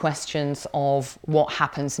to questions of what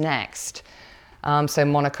happens next. So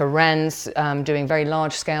Monica Wren's doing very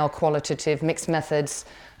large-scale qualitative mixed methods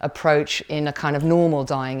approach in a kind of normal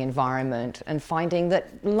dying environment, and finding that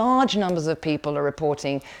large numbers of people are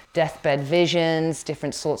reporting deathbed visions,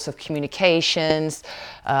 different sorts of communications,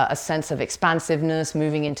 a sense of expansiveness,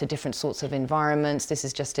 moving into different sorts of environments. This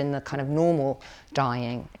is just in the kind of normal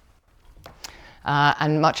dying.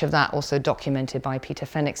 And much of that also documented by Peter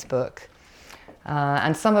Fenwick's book.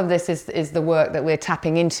 And some of this is the work that we're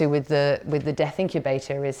tapping into with the Death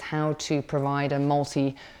Incubator, is how to provide a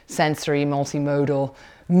multi-sensory, multimodal,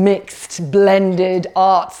 mixed, blended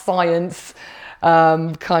art, science,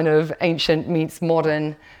 kind of ancient meets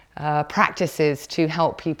modern practices to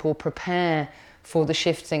help people prepare for the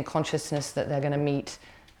shifts in consciousness that they're going to meet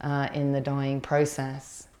in the dying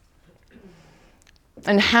process.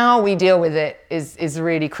 And how we deal with it is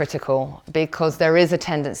really critical, because there is a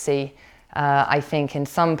tendency, I think, in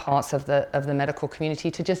some parts of the medical community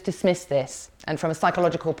to just dismiss this. And from a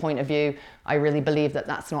psychological point of view, I really believe that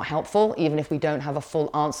that's not helpful, even if we don't have a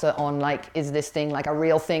full answer on, like, is this thing like a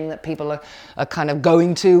real thing that people are kind of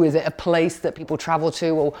going to? Is it a place that people travel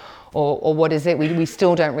to, or what is it? We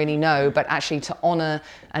still don't really know, but actually to honor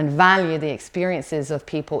and value the experiences of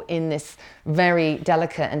people in this very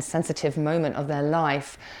delicate and sensitive moment of their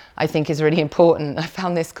life, I think is really important. I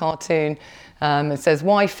found this cartoon. It says,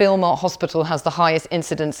 why Philmont Hospital has the highest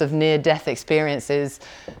incidence of near-death experiences.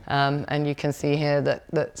 And you can see here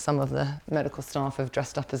that some of the medical staff have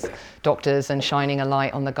dressed up as doctors and shining a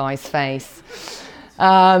light on the guy's face.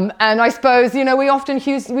 And I suppose, we often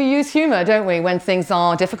use humor, don't we, when things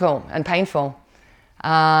are difficult and painful.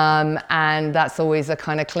 And that's always a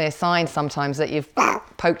kind of clear sign sometimes that you've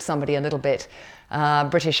poked somebody a little bit.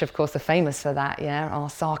 British, of course, are famous for that, our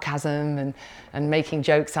sarcasm and making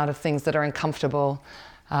jokes out of things that are uncomfortable.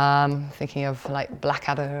 Thinking of like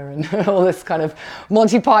Blackadder and all this kind of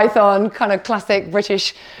Monty Python, kind of classic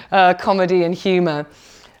British comedy and humour.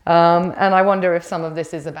 And I wonder if some of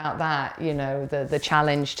this is about that, the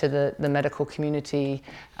challenge to the medical community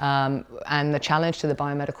and the challenge to the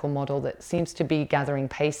biomedical model that seems to be gathering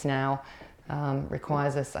pace now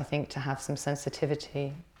requires us, I think, to have some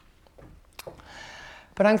sensitivity.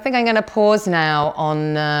 But I think I'm going to pause now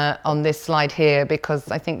on this slide here, because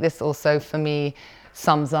I think this also, for me,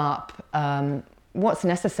 sums up what's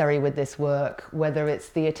necessary with this work, whether it's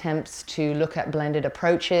the attempts to look at blended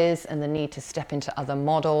approaches and the need to step into other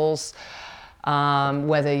models,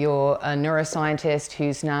 whether you're a neuroscientist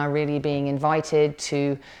who's now really being invited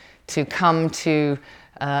to come to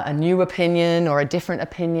a new opinion or a different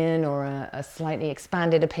opinion or a slightly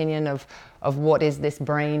expanded opinion of what is this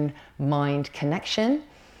brain-mind connection,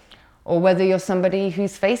 or whether you're somebody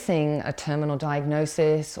who's facing a terminal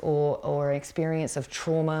diagnosis or experience of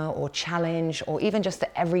trauma or challenge, or even just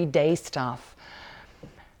the everyday stuff.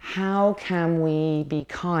 How can we be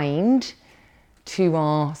kind to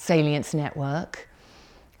our salience network,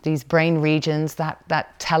 these brain regions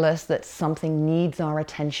that tell us that something needs our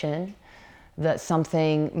attention, that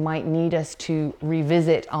something might need us to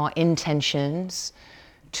revisit our intentions,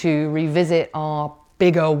 to revisit our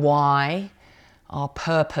bigger why, our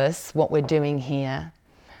purpose, what we're doing here,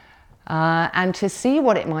 and to see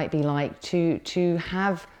what it might be like to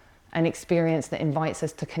have an experience that invites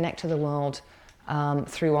us to connect to the world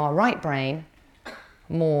through our right brain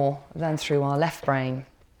more than through our left brain.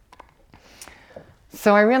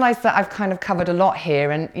 So I realized that I've kind of covered a lot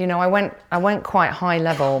here, and I went quite high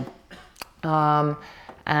level,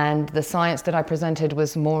 and the science that I presented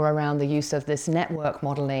was more around the use of this network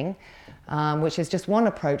modeling, which is just one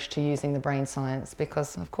approach to using the brain science,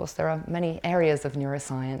 because of course there are many areas of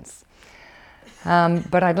neuroscience.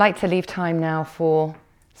 But I'd like to leave time now for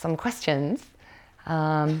some questions,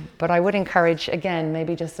 but I would encourage, again,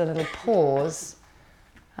 maybe just a little pause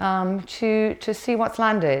to see what's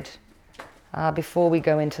landed before we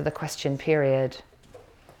go into the question period.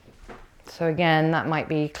 So again, that might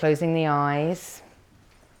be closing the eyes,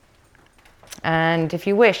 and if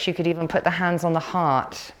you wish, you could even put the hands on the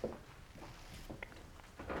heart.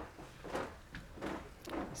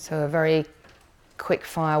 So a very quick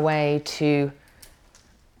fire way to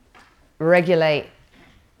regulate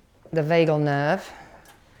the vagal nerve,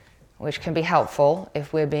 which can be helpful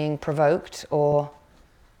if we're being provoked or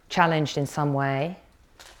challenged in some way.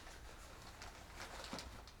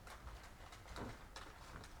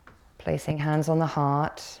 Placing hands on the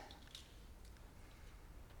heart.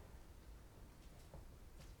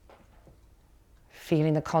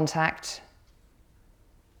 Feeling the contact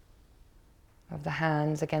of the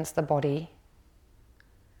hands against the body.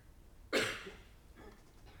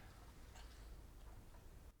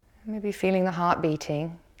 Maybe feeling the heart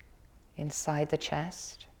beating inside the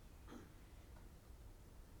chest.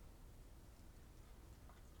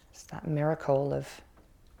 It's that miracle of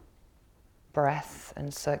breath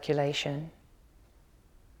and circulation.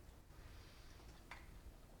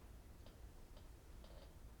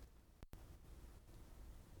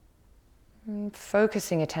 And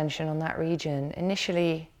focusing attention on that region,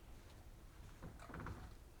 initially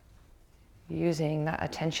using that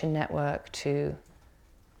attention network to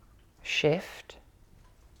shift,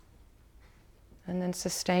 and then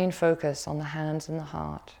sustain focus on the hands and the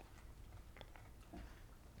heart.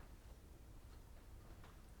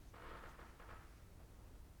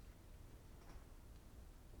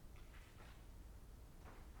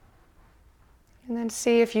 And then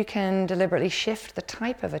see if you can deliberately shift the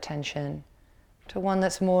type of attention to one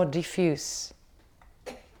that's more diffuse.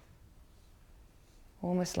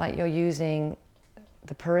 Almost like you're using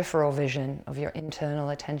the peripheral vision of your internal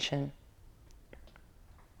attention.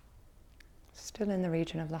 Still in the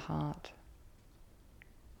region of the heart.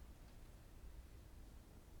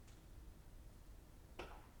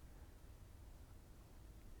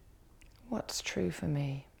 What's true for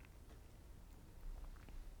me?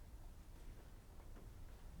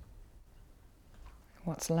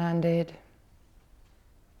 What's landed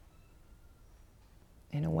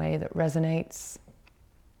in a way that resonates?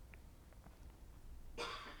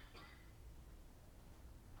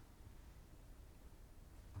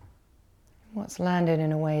 What's landed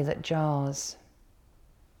in a way that jars?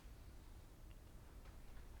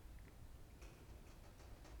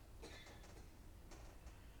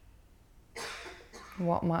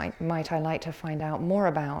 What might I like to find out more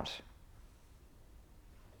about?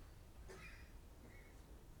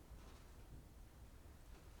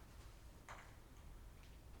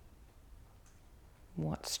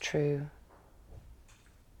 What's true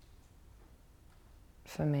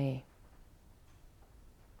for me?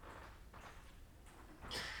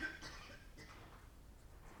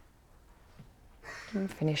 I'm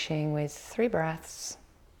finishing with 3 breaths.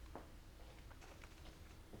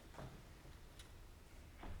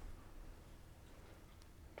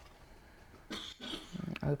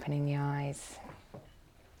 Opening the eyes.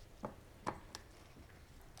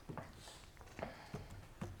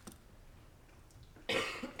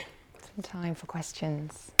 Some time for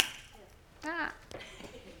questions.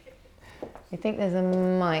 You think there's a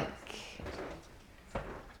mic?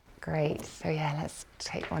 Great. So yeah, let's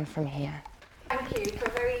take one from here. Thank you for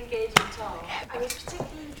a very engaging talk. I was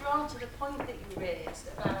particularly drawn to the point that you raised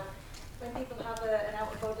about when people have an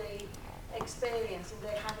out-of-body experience and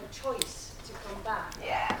they have a choice to come back.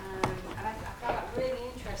 Yeah. And I found that really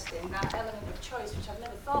interesting, that element of choice, which I've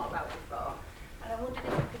never thought about before. And I wondered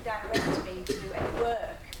if you could direct me to any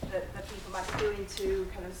work that people might be doing to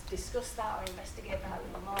kind of discuss that or investigate that a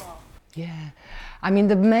little more. Yeah. I mean,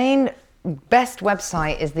 the best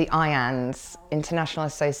website is the IANS, International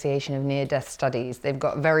Association of Near-Death Studies. They've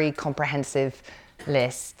got very comprehensive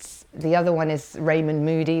lists. The other one is Raymond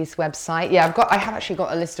Moody's website. Yeah, I have actually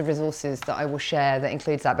got a list of resources that I will share that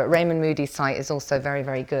includes that, but Raymond Moody's site is also very,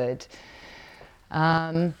 very good.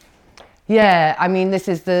 Yeah, I mean, this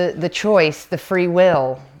is the choice, the free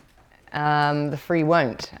will, the free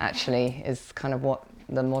won't, actually, is kind of what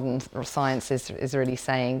the modern science is really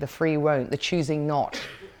saying. The free won't, the choosing not.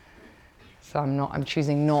 So I'm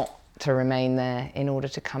choosing not to remain there in order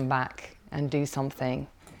to come back and do something.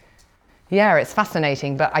 Yeah, it's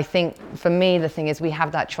fascinating, but I think for me the thing is we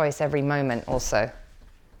have that choice every moment also.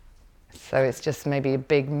 So it's just maybe a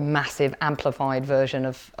big, massive, amplified version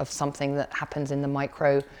of something that happens in the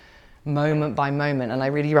micro, moment by moment. And I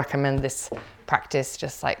really recommend this practice,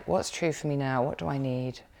 just like, what's true for me now? What do I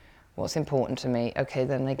need? What's important to me? Okay,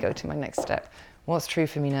 then I go to my next step. What's true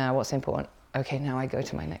for me now? What's important? Okay, now I go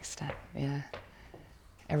to my next step. Yeah.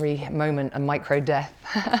 Every moment a micro death.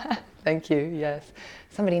 Thank you, yes.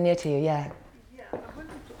 Somebody near to you, yeah. Yeah, I wanted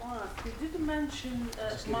to ask, you did mention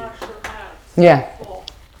martial arts Yeah. before.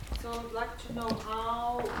 So I'd like to know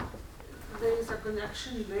how there is a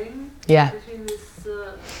connection link Yeah. between this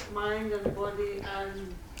mind and body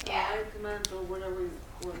and enlightenment or whatever you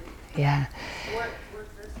call it. Yeah. What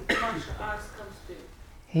this martial arts comes to?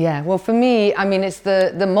 Yeah, well, for me, I mean, it's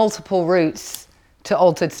the multiple routes to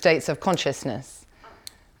altered states of consciousness.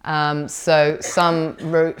 So some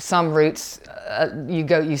routes,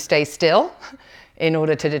 you stay still in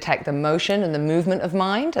order to detect the motion and the movement of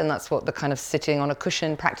mind, and that's what the kind of sitting on a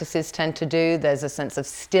cushion practices tend to do. There's a sense of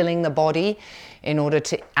stilling the body in order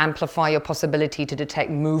to amplify your possibility to detect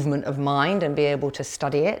movement of mind and be able to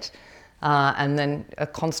study it. And then a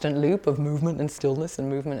constant loop of movement and stillness and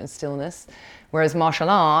movement and stillness. Whereas martial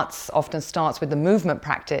arts often starts with the movement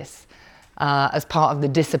practice as part of the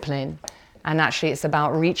discipline. And actually it's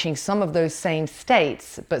about reaching some of those same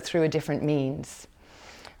states, but through a different means.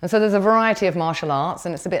 And so there's a variety of martial arts,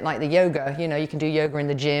 and it's a bit like the yoga. You know, you can do yoga in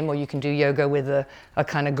the gym, or you can do yoga with a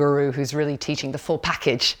kind of guru who's really teaching the full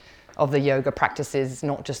package of the yoga practices,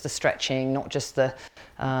 not just the stretching, not just the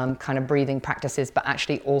kind of breathing practices, but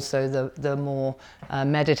actually also the more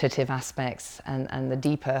meditative aspects and the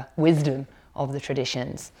deeper wisdom of the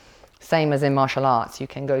traditions. Same as in martial arts, you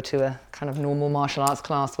can go to a kind of normal martial arts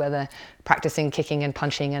class where they're practicing kicking and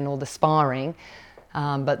punching and all the sparring,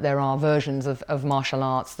 but there are versions of martial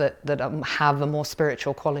arts that have a more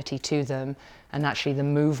spiritual quality to them, and actually the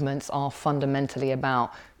movements are fundamentally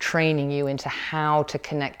about training you into how to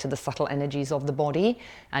connect to the subtle energies of the body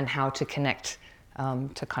and how to connect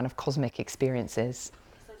to kind of cosmic experiences.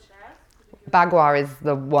 Bagua is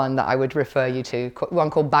the one that I would refer you to, one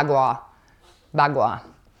called Bagua. Bagua.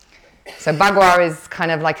 So Bagua is kind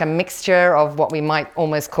of like a mixture of what we might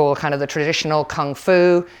almost call kind of the traditional Kung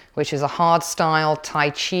Fu, which is a hard style, Tai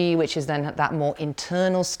Chi, which is then that more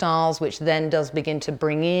internal styles, which then does begin to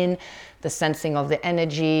bring in the sensing of the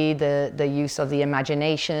energy, the use of the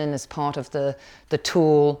imagination as part of the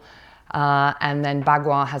tool. And then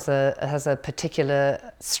Bagua has a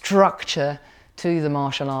particular structure to the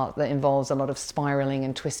martial art that involves a lot of spiraling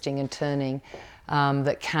and twisting and turning.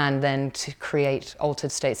 That can then to create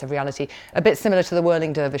altered states of reality. A bit similar to the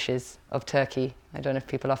whirling dervishes of Turkey. I don't know if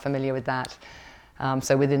people are familiar with that.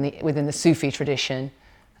 So within the Sufi tradition,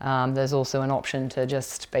 there's also an option to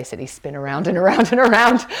just basically spin around and around and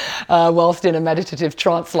around whilst in a meditative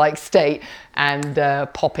trance-like state and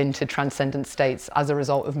pop into transcendent states as a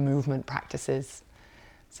result of movement practices.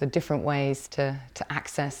 So different ways to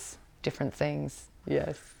access different things.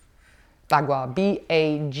 Yes. Bagua,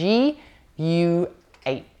 B-A-G-U-A.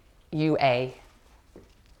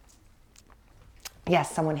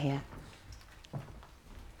 Yes, someone here.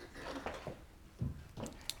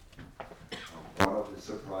 One of the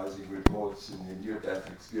surprising reports in the near-death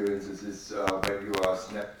experiences is when you are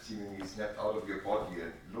seemingly snapped out of your body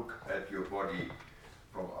and look at your body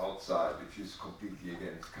from outside, which is completely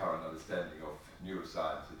against current understanding of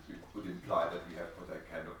neuroscience. It would imply that we have got a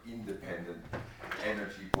kind of independent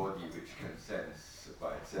energy body which can sense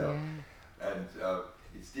by itself. Yeah. And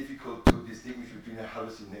it's difficult to distinguish between a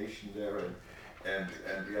hallucination there and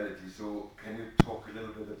reality. So can you talk a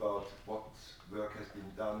little bit about what work has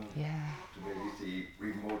been done to maybe say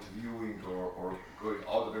remote viewing or going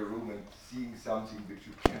out of a room and seeing something which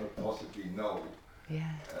you cannot possibly know?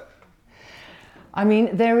 Yeah. I mean,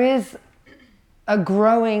 there is a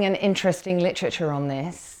growing and interesting literature on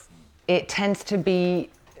this. It tends to be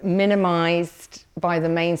minimized by the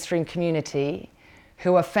mainstream community,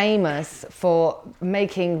 who are famous for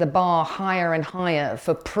making the bar higher and higher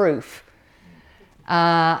for proof.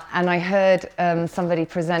 And I heard somebody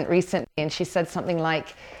present recently, and she said something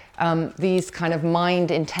like, these kind of mind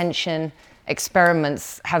intention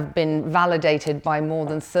experiments have been validated by more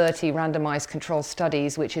than 30 randomized control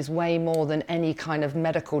studies, which is way more than any kind of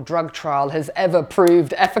medical drug trial has ever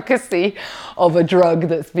proved efficacy of a drug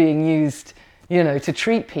that's being used, you know, to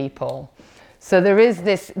treat people. So there is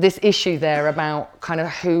this issue there about kind of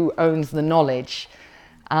who owns the knowledge.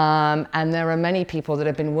 And there are many people that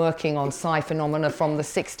have been working on psi phenomena from the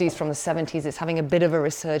 60s, from the 70s. It's having a bit of a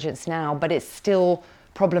resurgence now, but it's still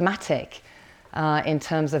problematic in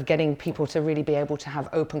terms of getting people to really be able to have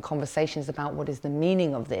open conversations about what is the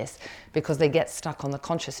meaning of this, because they get stuck on the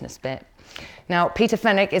consciousness bit. Now, Peter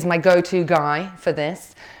Fenwick is my go-to guy for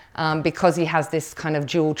this because he has this kind of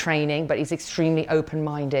dual training, but he's extremely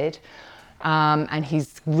open-minded. And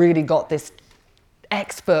he's really got this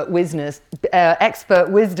expert wisdom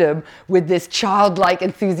with this childlike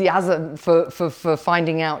enthusiasm for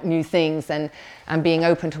finding out new things and being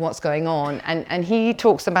open to what's going on. And he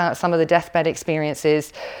talks about some of the deathbed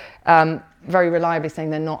experiences, very reliably saying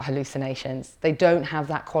they're not hallucinations. They don't have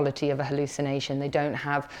that quality of a hallucination. They don't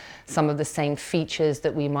have some of the same features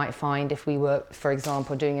that we might find if we were, for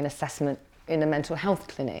example, doing an assessment in a mental health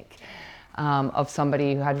clinic. Of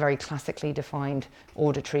somebody who had very classically defined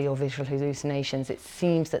auditory or visual hallucinations. It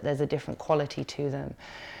seems that there's a different quality to them.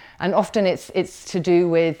 And often it's to do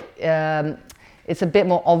with, it's a bit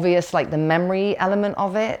more obvious, like the memory element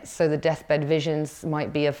of it. So the deathbed visions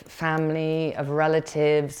might be of family, of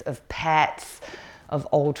relatives, of pets, of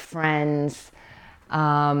old friends.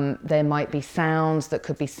 There might be sounds that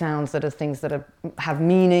could be sounds that are things that have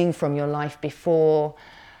meaning from your life before.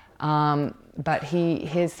 But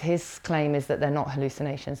his claim is that they're not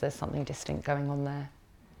hallucinations. There's something distinct going on there.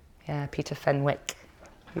 Yeah, Peter Fenwick,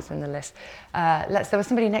 he's in the list. There was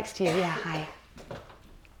somebody next to you. Yeah, hi.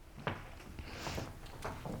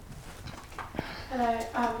 Hello.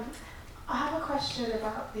 I have a question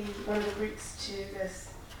about one of the roots to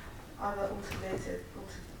this other alternative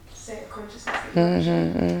state of consciousness that you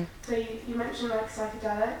mentioned. So you mentioned like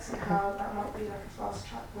psychedelics and how that might be like a fast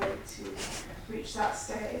track way to reach that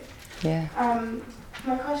state. Yeah.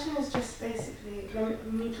 My question is just basically, let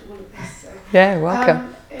me mute all of this. So, yeah,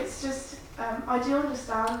 welcome. It's just, I do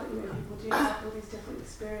understand that people do have all these different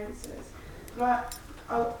experiences, but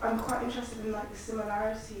I'm quite interested in like the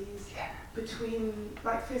similarities between,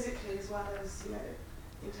 like physically as well as,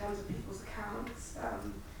 in terms of people's accounts,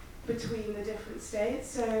 between the different states.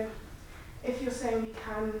 So if you're saying we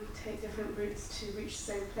can take different routes to reach the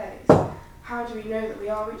same place, how do we know that we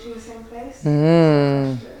are reaching the same place?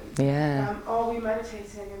 Yeah. Are we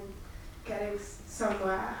meditating and getting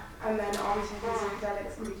somewhere, and then are we taking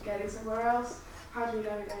psychedelics and getting somewhere else? How do we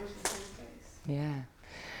know we're going to the same place? Yeah.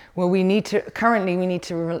 Well, we need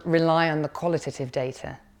to rely on the qualitative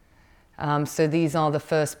data. So these are the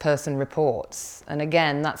first-person reports, and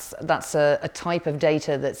again, that's a type of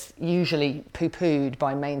data that's usually poo-pooed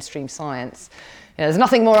by mainstream science. There's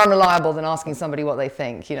nothing more unreliable than asking somebody what they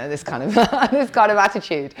think. This kind of this kind of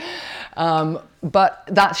attitude. But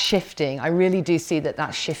that's shifting. I really do see that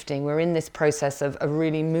that's shifting. We're in this process of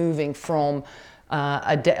really moving from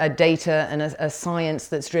a data and a science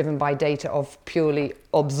that's driven by data of purely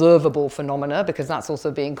observable phenomena, because that's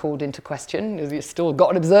also being called into question. You've still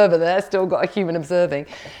got an observer there, still got a human observing,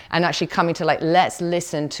 and actually coming to let's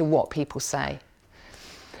listen to what people say.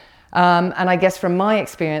 And I guess from my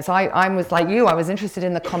experience, I was like you, I was interested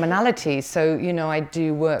in the commonalities. So, I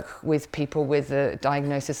do work with people with a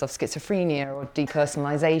diagnosis of schizophrenia or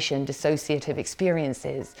depersonalization, dissociative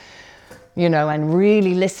experiences, and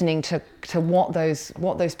really listening to what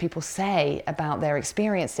those people say about their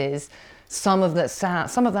experiences. Some of that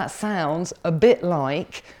sounds a bit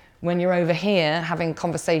like when you're over here having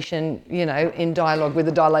conversation, in dialogue with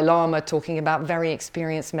the Dalai Lama, talking about very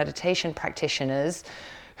experienced meditation practitioners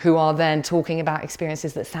who are then talking about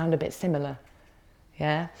experiences that sound a bit similar.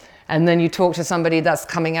 Yeah. And then you talk to somebody that's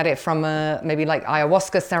coming at it from maybe like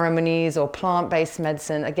ayahuasca ceremonies or plant-based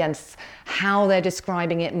medicine. Again, how they're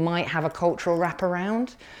describing it might have a cultural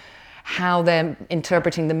wraparound. How they're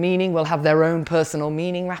interpreting the meaning will have their own personal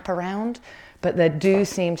meaning wraparound. But there do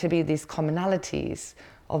seem to be these commonalities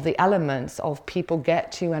of the elements of people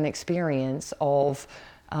get to an experience of,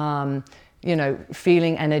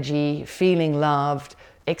 feeling energy, feeling loved,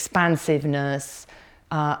 expansiveness,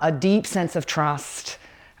 a deep sense of trust,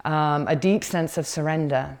 a deep sense of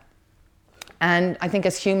surrender. And I think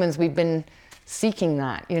as humans, we've been seeking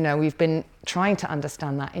that. We've been trying to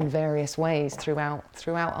understand that in various ways throughout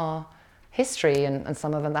our history, and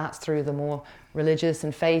some of that's through the more religious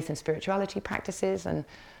and faith and spirituality practices, and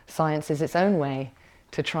science is its own way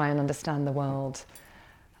to try and understand the world.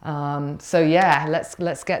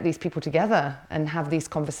 Let's get these people together and have these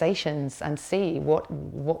conversations and see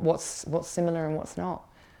what's similar and what's not.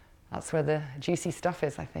 That's where the juicy stuff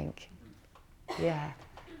is, I think. Yeah.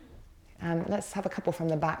 Let's have a couple from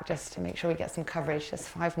the back just to make sure we get some coverage. Just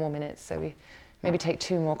 5 more minutes, so we maybe take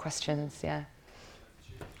 2 more questions. Yeah.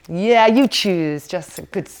 Yeah, you choose. Just a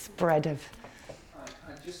good spread of.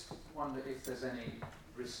 I just wonder if there's any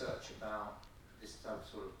research about this type of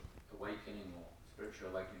sort of awakening or spiritual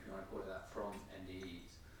awakening, if you want to call it that, from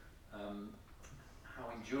NDEs. How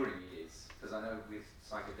enduring it is, because I know with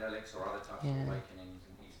psychedelics or other types of awakenings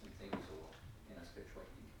and Eastern things, or spiritual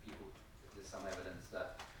awakening, people, there's some evidence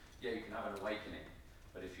that you can have an awakening,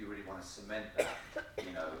 but if you really want to cement that,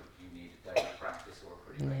 you need a daily practice or a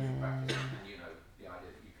pretty regular practice, and the idea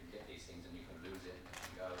that you can get these things and you can lose it and it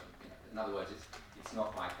can go. In other words, it's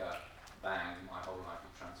not like a bang, my whole life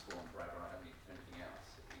is transformed forever, I don't need to do anything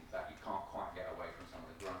else. In fact, you can't quite get away from some of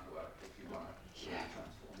the grunt work if you want to really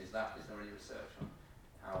transform. Is there any research on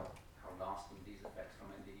how lasting these effects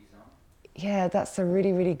from NDEs are? Yeah, that's a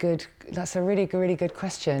really good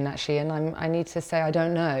question, actually, and I need to say I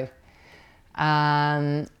don't know.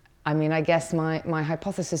 I guess my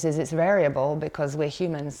hypothesis is it's variable because we're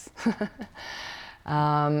humans.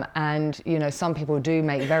 And some people do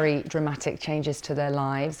make very dramatic changes to their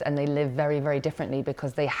lives, and they live very, very differently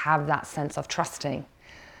because they have that sense of trusting,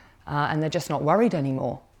 and they're just not worried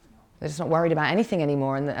anymore. They're just not worried about anything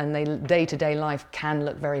anymore, and they day-to-day life can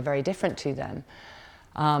look very, very different to them.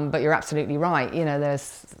 But you're absolutely right.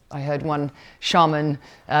 I heard one shaman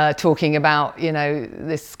talking about,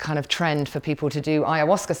 this kind of trend for people to do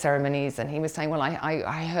ayahuasca ceremonies, and he was saying, well,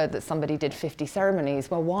 I heard that somebody did 50 ceremonies.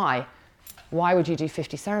 Well, why? Why would you do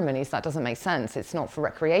 50 ceremonies? That doesn't make sense. It's not for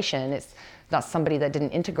recreation. That's somebody that didn't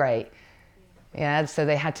integrate. Yeah, so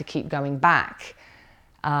they had to keep going back.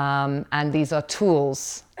 And these are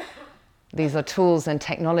tools These are tools and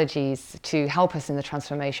technologies to help us in the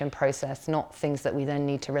transformation process, not things that we then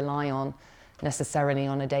need to rely on necessarily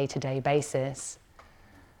on a day-to-day basis.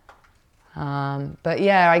 But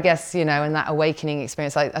yeah, I guess, in that awakening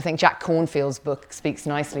experience, I think Jack Cornfield's book speaks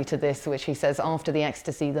nicely to this, which he says, after the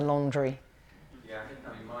ecstasy, the laundry. Yeah,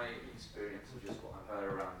 I mean, my experience of just what I've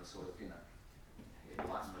heard around the sort of,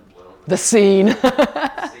 enlightenment world. The scene.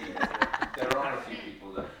 There are a few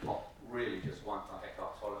people that pop really just want, like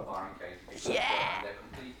Eckhart Tolle, Byron Katie, and they're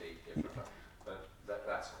completely different, but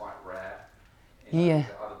that's quite rare. Yeah.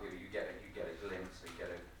 Other people, you get a glimpse, you get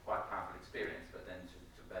a quite powerful experience, but then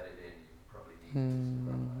to bed it in, you probably need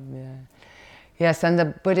Yeah. Yes, and the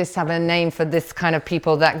Buddhists have a name for this kind of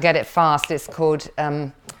people that get it fast. It's called,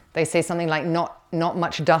 they say something like not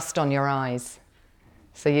much dust on your eyes.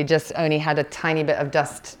 So you just only had a tiny bit of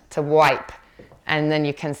dust to wipe, and then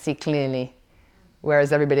you can see clearly.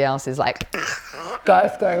 Whereas everybody else is like,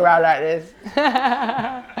 guys going around like this.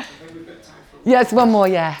 Yes, one more,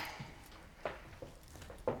 yeah.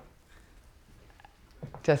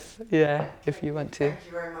 Just, if you want to. Thank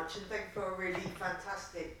you very much, and thank you for a really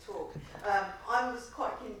fantastic talk. I was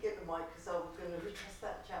quite keen to get the mic because I was going to address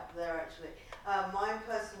that chap there actually. My own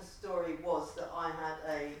personal story was that I had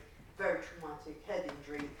a very traumatic head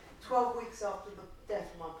injury 12 weeks after the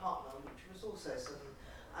death of my partner, which was also sudden,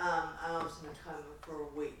 and I was in a coma for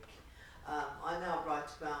a week. I now write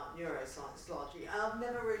about neuroscience largely, and I've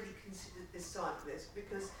never really considered this side of this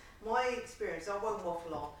because my experience, I won't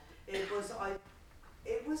waffle on, it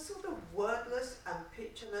was sort of wordless and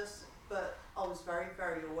pictureless, but I was very,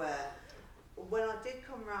 very aware. When I did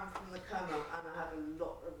come around from the coma, and I had a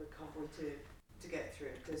lot of recovery to get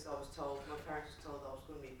through, because I was told, my parents were told I was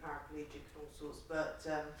going to be paraplegic and all sorts, but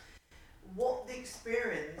what the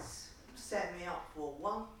experience set me up for,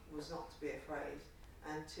 one, was not to be afraid,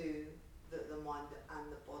 and two, that the mind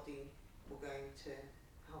and the body were going to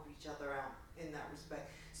help each other out in that respect.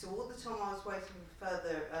 So all the time I was waiting for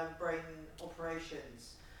further brain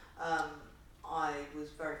operations, I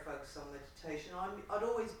was very focused on meditation. I'd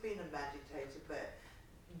always been a meditator, but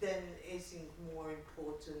then it seemed more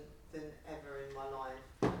important than ever in my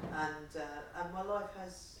life. And my life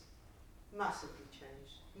has massively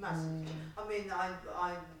changed. Massively. I mean, I'm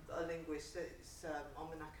a linguist,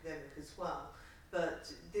 I'm an academic as well, but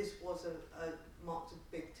this was marked a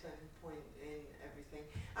big turning point in everything,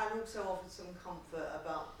 and also offered some comfort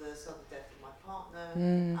about the sudden death of my partner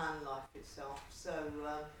and life itself. So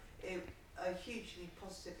a hugely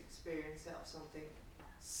positive experience out of something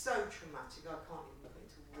so traumatic, I can't even put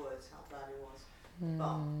into words how bad it was.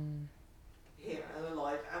 But here and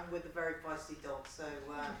alive, and with a very feisty dog. So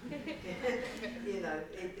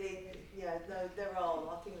there are.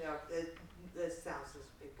 I think there's thousands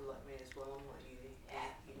of people like me as well. I'm not unique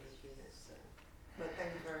in this. But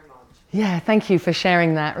thank you very much. Yeah, thank you for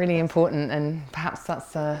sharing that. Really important, and perhaps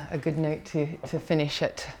that's a good note to finish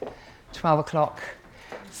at 12 o'clock.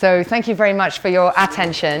 So thank you very much for your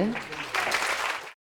attention.